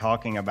of what we're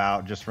talking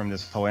about just from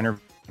this whole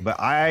interview. But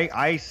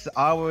I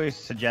always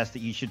suggest that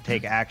you should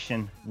take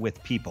action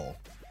with people,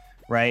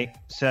 right?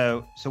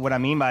 So what I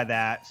mean by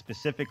that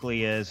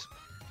specifically is,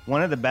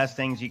 one of the best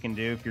things you can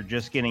do if you're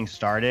just getting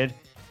started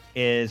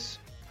is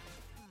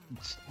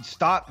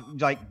stop,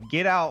 like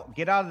get out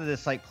of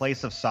this like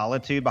place of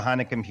solitude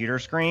behind a computer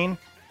screen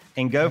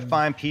and go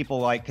find people,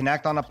 like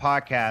connect on a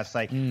podcast,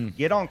 like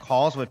get on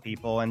calls with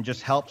people and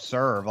just help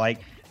serve.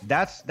 Like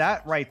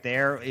that right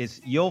there is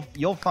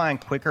you'll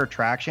find quicker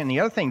traction. The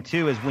other thing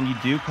too is when you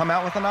do come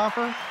out with an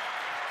offer,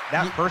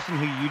 that person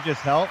who you just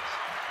helped,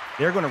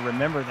 they're going to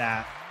remember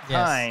that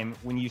time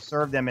when you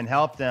served them and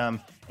helped them,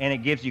 and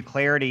it gives you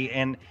clarity.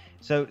 And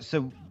so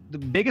the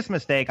biggest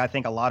mistake I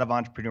think a lot of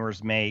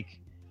entrepreneurs make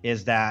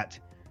is that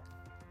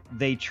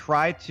they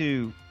try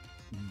to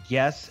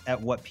guess at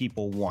what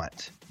people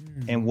want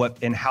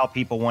and how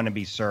people want to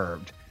be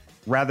served,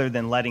 rather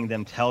than letting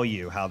them tell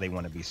you how they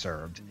want to be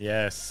served.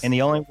 Yes. And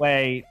the only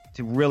way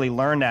to really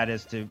learn that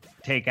is to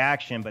take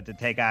action, but to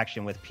take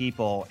action with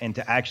people and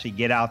to actually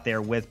get out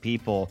there with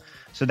people.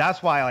 So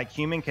that's why like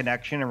human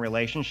connection and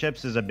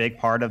relationships is a big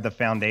part of the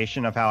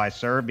foundation of how I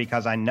serve,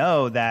 because I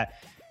know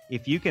that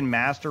if you can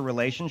master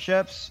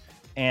relationships,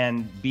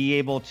 and be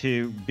able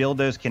to build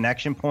those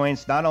connection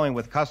points, not only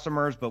with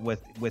customers, but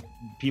with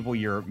people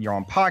you're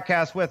on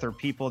podcasts with, or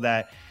people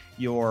that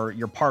you're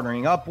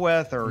partnering up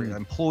with, or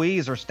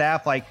employees or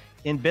staff. Like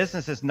in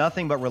business, it's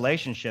nothing but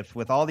relationships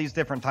with all these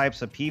different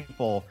types of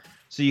people.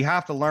 So you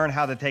have to learn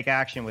how to take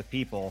action with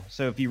people.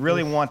 So if you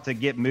really want to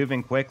get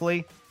moving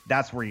quickly,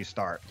 that's where you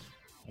start.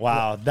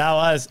 Wow, that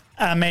was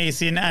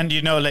amazing. And,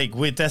 you know, like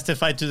we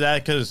testified to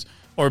that because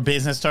our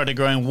business started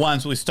growing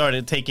once we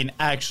started taking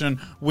action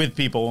with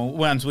people,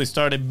 once we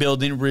started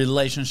building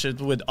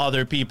relationships with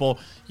other people,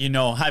 you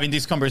know, having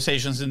these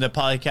conversations in the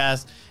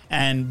podcast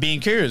and being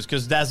curious,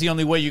 because that's the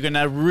only way you're going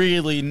to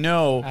really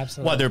know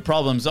what their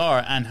problems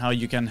are and how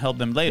you can help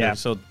them later. Yeah.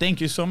 So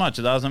thank you so much.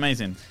 That was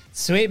amazing.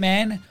 Sweet,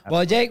 man.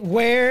 Well, Jake,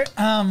 where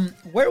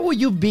will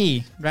you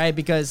be, right?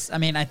 Because, I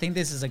mean, I think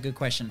this is a good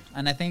question.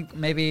 And I think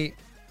maybe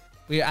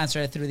we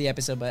answered it through the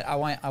episode, but I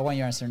want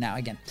your answer now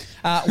again.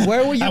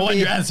 Where will you be? I want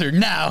your answer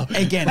now.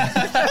 Again.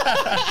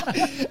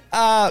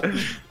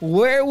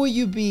 Where will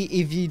you be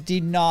if you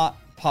did not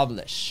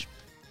publish?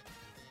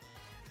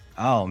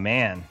 Oh,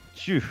 man.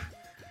 Phew.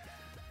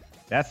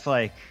 That's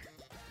like,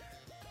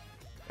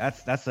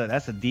 that's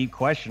a deep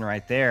question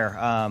right there.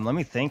 Let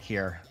me think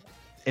here.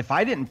 If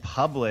I didn't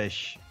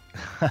publish,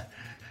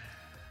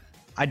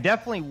 I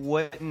definitely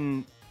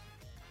wouldn't.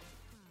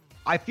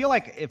 I feel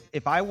like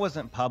if I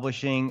wasn't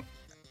publishing,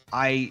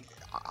 I'm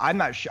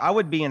not sure I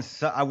wouldn't be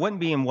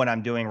in what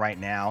I'm doing right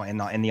now in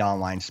the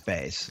online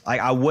space.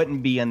 Like I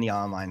wouldn't be in the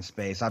online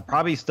space. I'd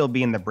probably still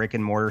be in the brick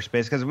and mortar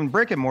space, because in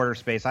brick and mortar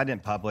space, I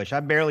didn't publish.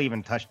 I barely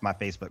even touched my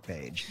Facebook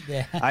page.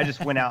 Yeah. I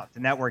just went out to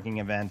networking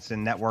events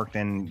and networked,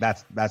 and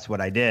that's what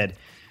I did.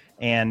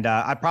 And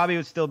I probably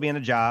would still be in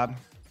a job.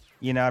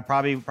 You know, I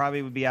probably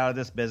would be out of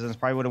this business,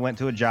 probably would have went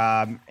to a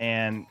job,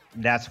 and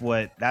that's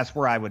where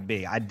I would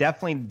be. I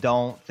definitely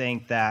don't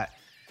think that,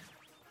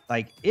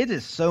 like, it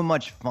is so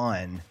much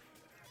fun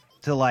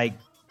to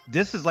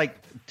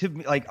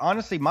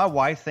honestly, my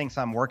wife thinks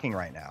I'm working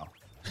right now,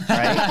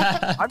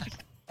 right?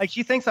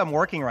 She thinks I'm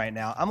working right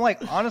now. I'm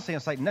like, honestly,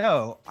 it's like,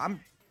 no, I'm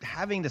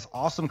having this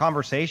awesome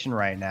conversation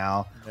right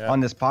now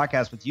on this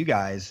podcast with you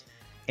guys.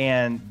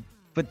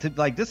 But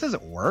this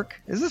isn't work.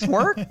 Is this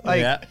work?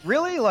 Like,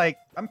 really? Like,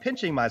 I'm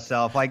pinching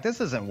myself. Like, this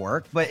isn't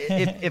work. But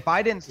if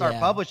I didn't start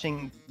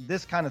publishing,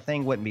 this kind of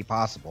thing wouldn't be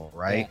possible,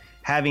 right? Yeah.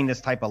 Having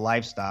this type of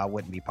lifestyle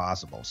wouldn't be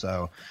possible.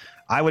 So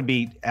I wouldn't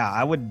be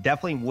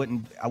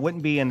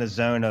in the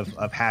zone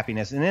of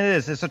happiness. And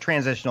it's a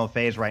transitional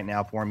phase right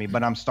now for me,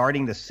 but I'm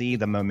starting to see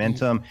the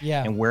momentum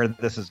and where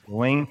this is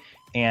going.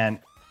 And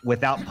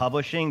without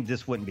publishing,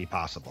 this wouldn't be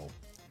possible.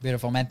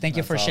 Beautiful, man. Thank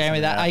you for sharing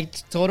with that. I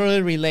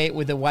totally relate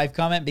with the wife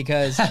comment,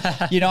 because,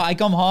 you know, I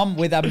come home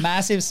with a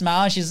massive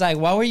smile. And she's like,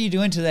 what were you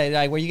doing today?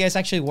 Like, were you guys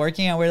actually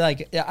working? And we're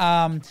like,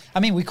 I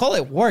mean, we call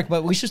it work,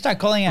 but we should start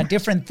calling it a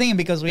different thing,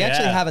 because we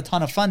actually have a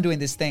ton of fun doing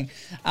this thing.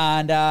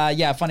 And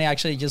funny, I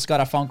actually just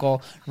got a phone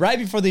call right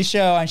before the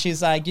show. And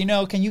she's like, you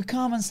know, can you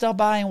come and stop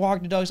by and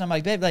walk the dogs? I'm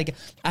like, babe, like,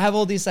 I have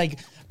all these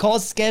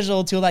calls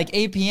scheduled till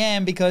 8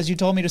 p.m. because you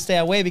told me to stay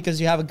away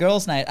because you have a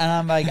girls' night. And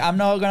I'm like, I'm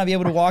not going to be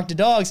able to walk the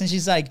dogs. And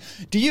she's like,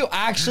 do you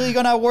actually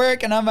going to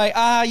work? And I'm like,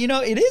 you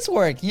know, it is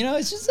work. You know,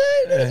 it's just,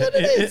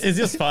 it's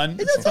just fun.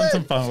 It's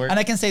some fun work. And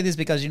I can say this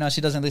because, you know,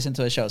 she doesn't listen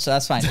to the show. So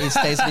that's fine. It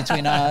stays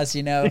between us,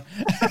 you know.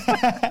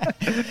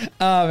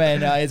 Oh, man.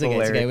 No, it's okay.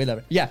 It's okay. We love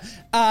it. Yeah.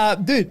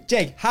 Dude,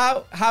 Jake,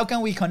 how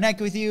can we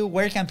connect with you?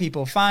 Where can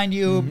people find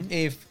you? Mm-hmm.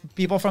 If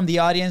people from the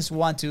audience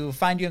want to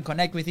find you and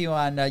connect with you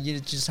and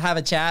you just have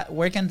a chat,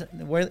 where can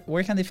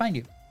they find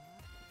you?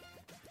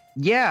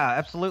 Yeah,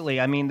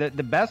 absolutely. I mean,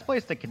 the best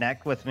place to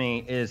connect with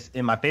me is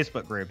in my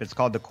Facebook group. It's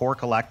called The Core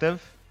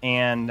Collective,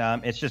 and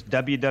it's just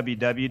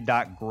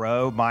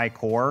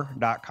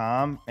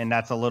www.growmycore.com, and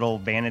that's a little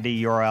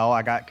vanity URL.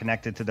 I got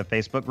connected to the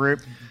Facebook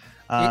group.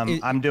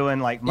 I'm doing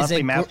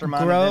monthly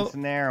mastermind events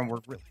in there, and we're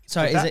is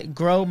it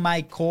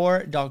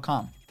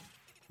growmycore.com?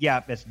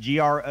 Yeah, it's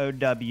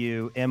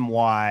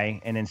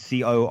GROWMY and then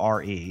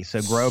CORE. So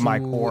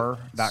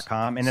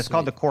growmycore.com. And it's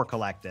called the Core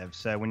Collective.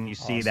 So when you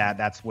see that,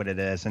 that's what it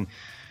is.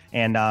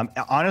 And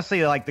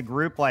honestly, the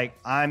group, my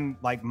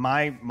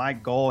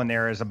goal in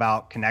there is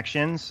about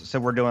connections. So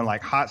we're doing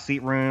hot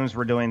seat rooms.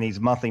 We're doing these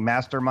monthly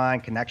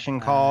mastermind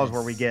connection calls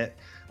where we get,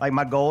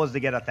 my goal is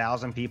to get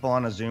 1,000 people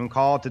on a Zoom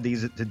call to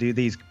do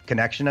these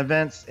connection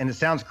events. And it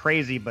sounds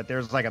crazy, but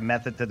there's a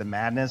method to the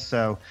madness.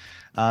 So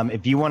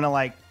if you want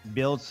to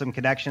build some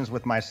connections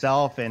with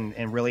myself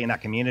and really in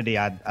that community,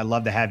 I'd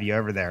love to have you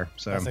over there.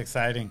 So that's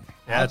exciting.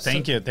 Yeah,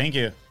 thank you. Thank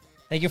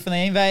you for the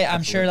invite.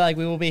 I'm sure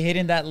we will be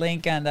hitting that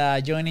link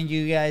and joining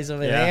you guys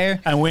over there.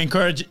 And we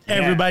encourage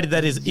everybody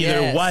that is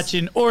either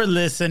watching or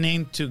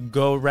listening to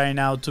go right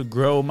now to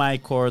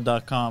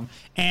growmycore.com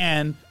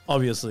and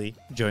obviously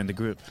join the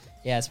group.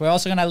 Yes, we're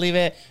also going to leave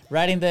it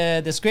right in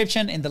the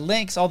description, in the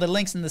links, all the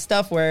links and the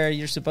stuff where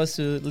you're supposed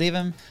to leave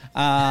them.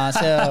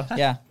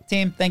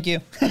 Team, thank you.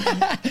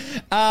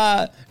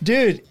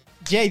 Dude,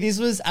 Jay, this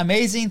was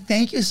amazing.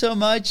 Thank you so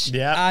much.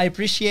 Yeah. I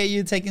appreciate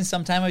you taking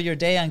some time of your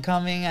day and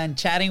coming and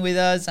chatting with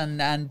us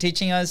and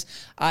teaching us.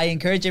 I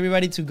encourage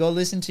everybody to go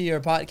listen to your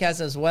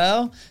podcast as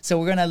well. So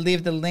we're going to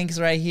leave the links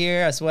right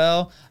here as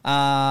well.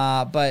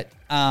 Yeah.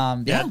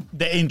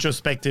 The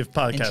introspective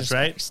podcast,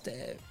 right?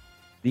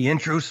 The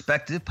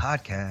Introspective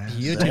Podcast.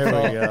 Beautiful.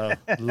 There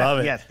we go. Love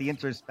it. Yes, the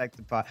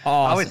Introspective Podcast.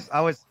 Awesome. I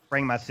always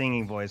bring my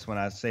singing voice when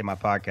I say my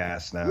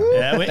podcast now.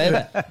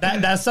 Yeah,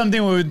 that's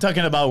something we've been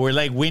talking about. We're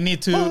like, we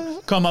need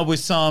to come up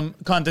with some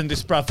Content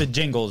is Profit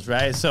jingles,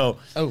 right? So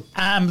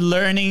I'm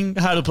learning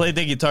how to play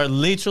the guitar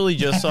literally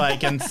just so I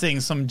can sing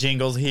some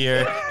jingles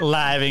here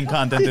live in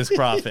Content is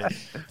Profit.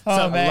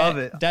 Oh, man. Love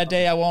it. That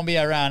day I won't be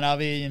around. I'll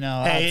be,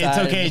 Hey, it's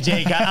outside. okay,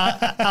 Jake.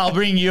 I'll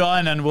bring you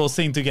on and we'll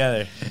sing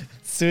together.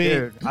 Sweet.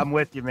 Dude, I'm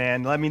with you,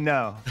 man. Let me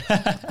know.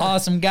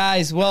 Awesome,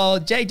 guys. Well,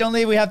 Jake, don't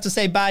leave. We have to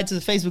say bye to the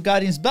Facebook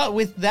audience. But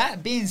with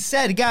that being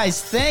said,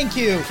 guys, thank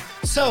you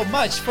so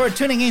much for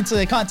tuning into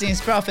the Content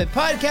is Profit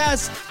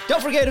podcast.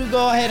 Don't forget to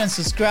go ahead and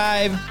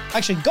subscribe.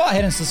 Actually, go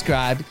ahead and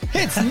subscribe.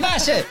 Hit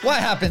smash it. What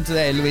happened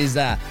today,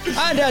 Luisa?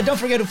 And don't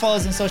forget to follow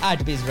us on social at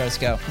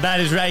BizBrosco. That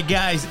is right,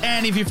 guys.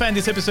 And if you find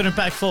this episode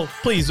impactful,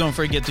 please don't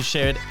forget to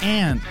share it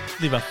and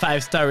leave a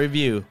 5-star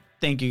review.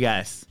 Thank you,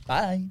 guys.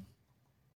 Bye.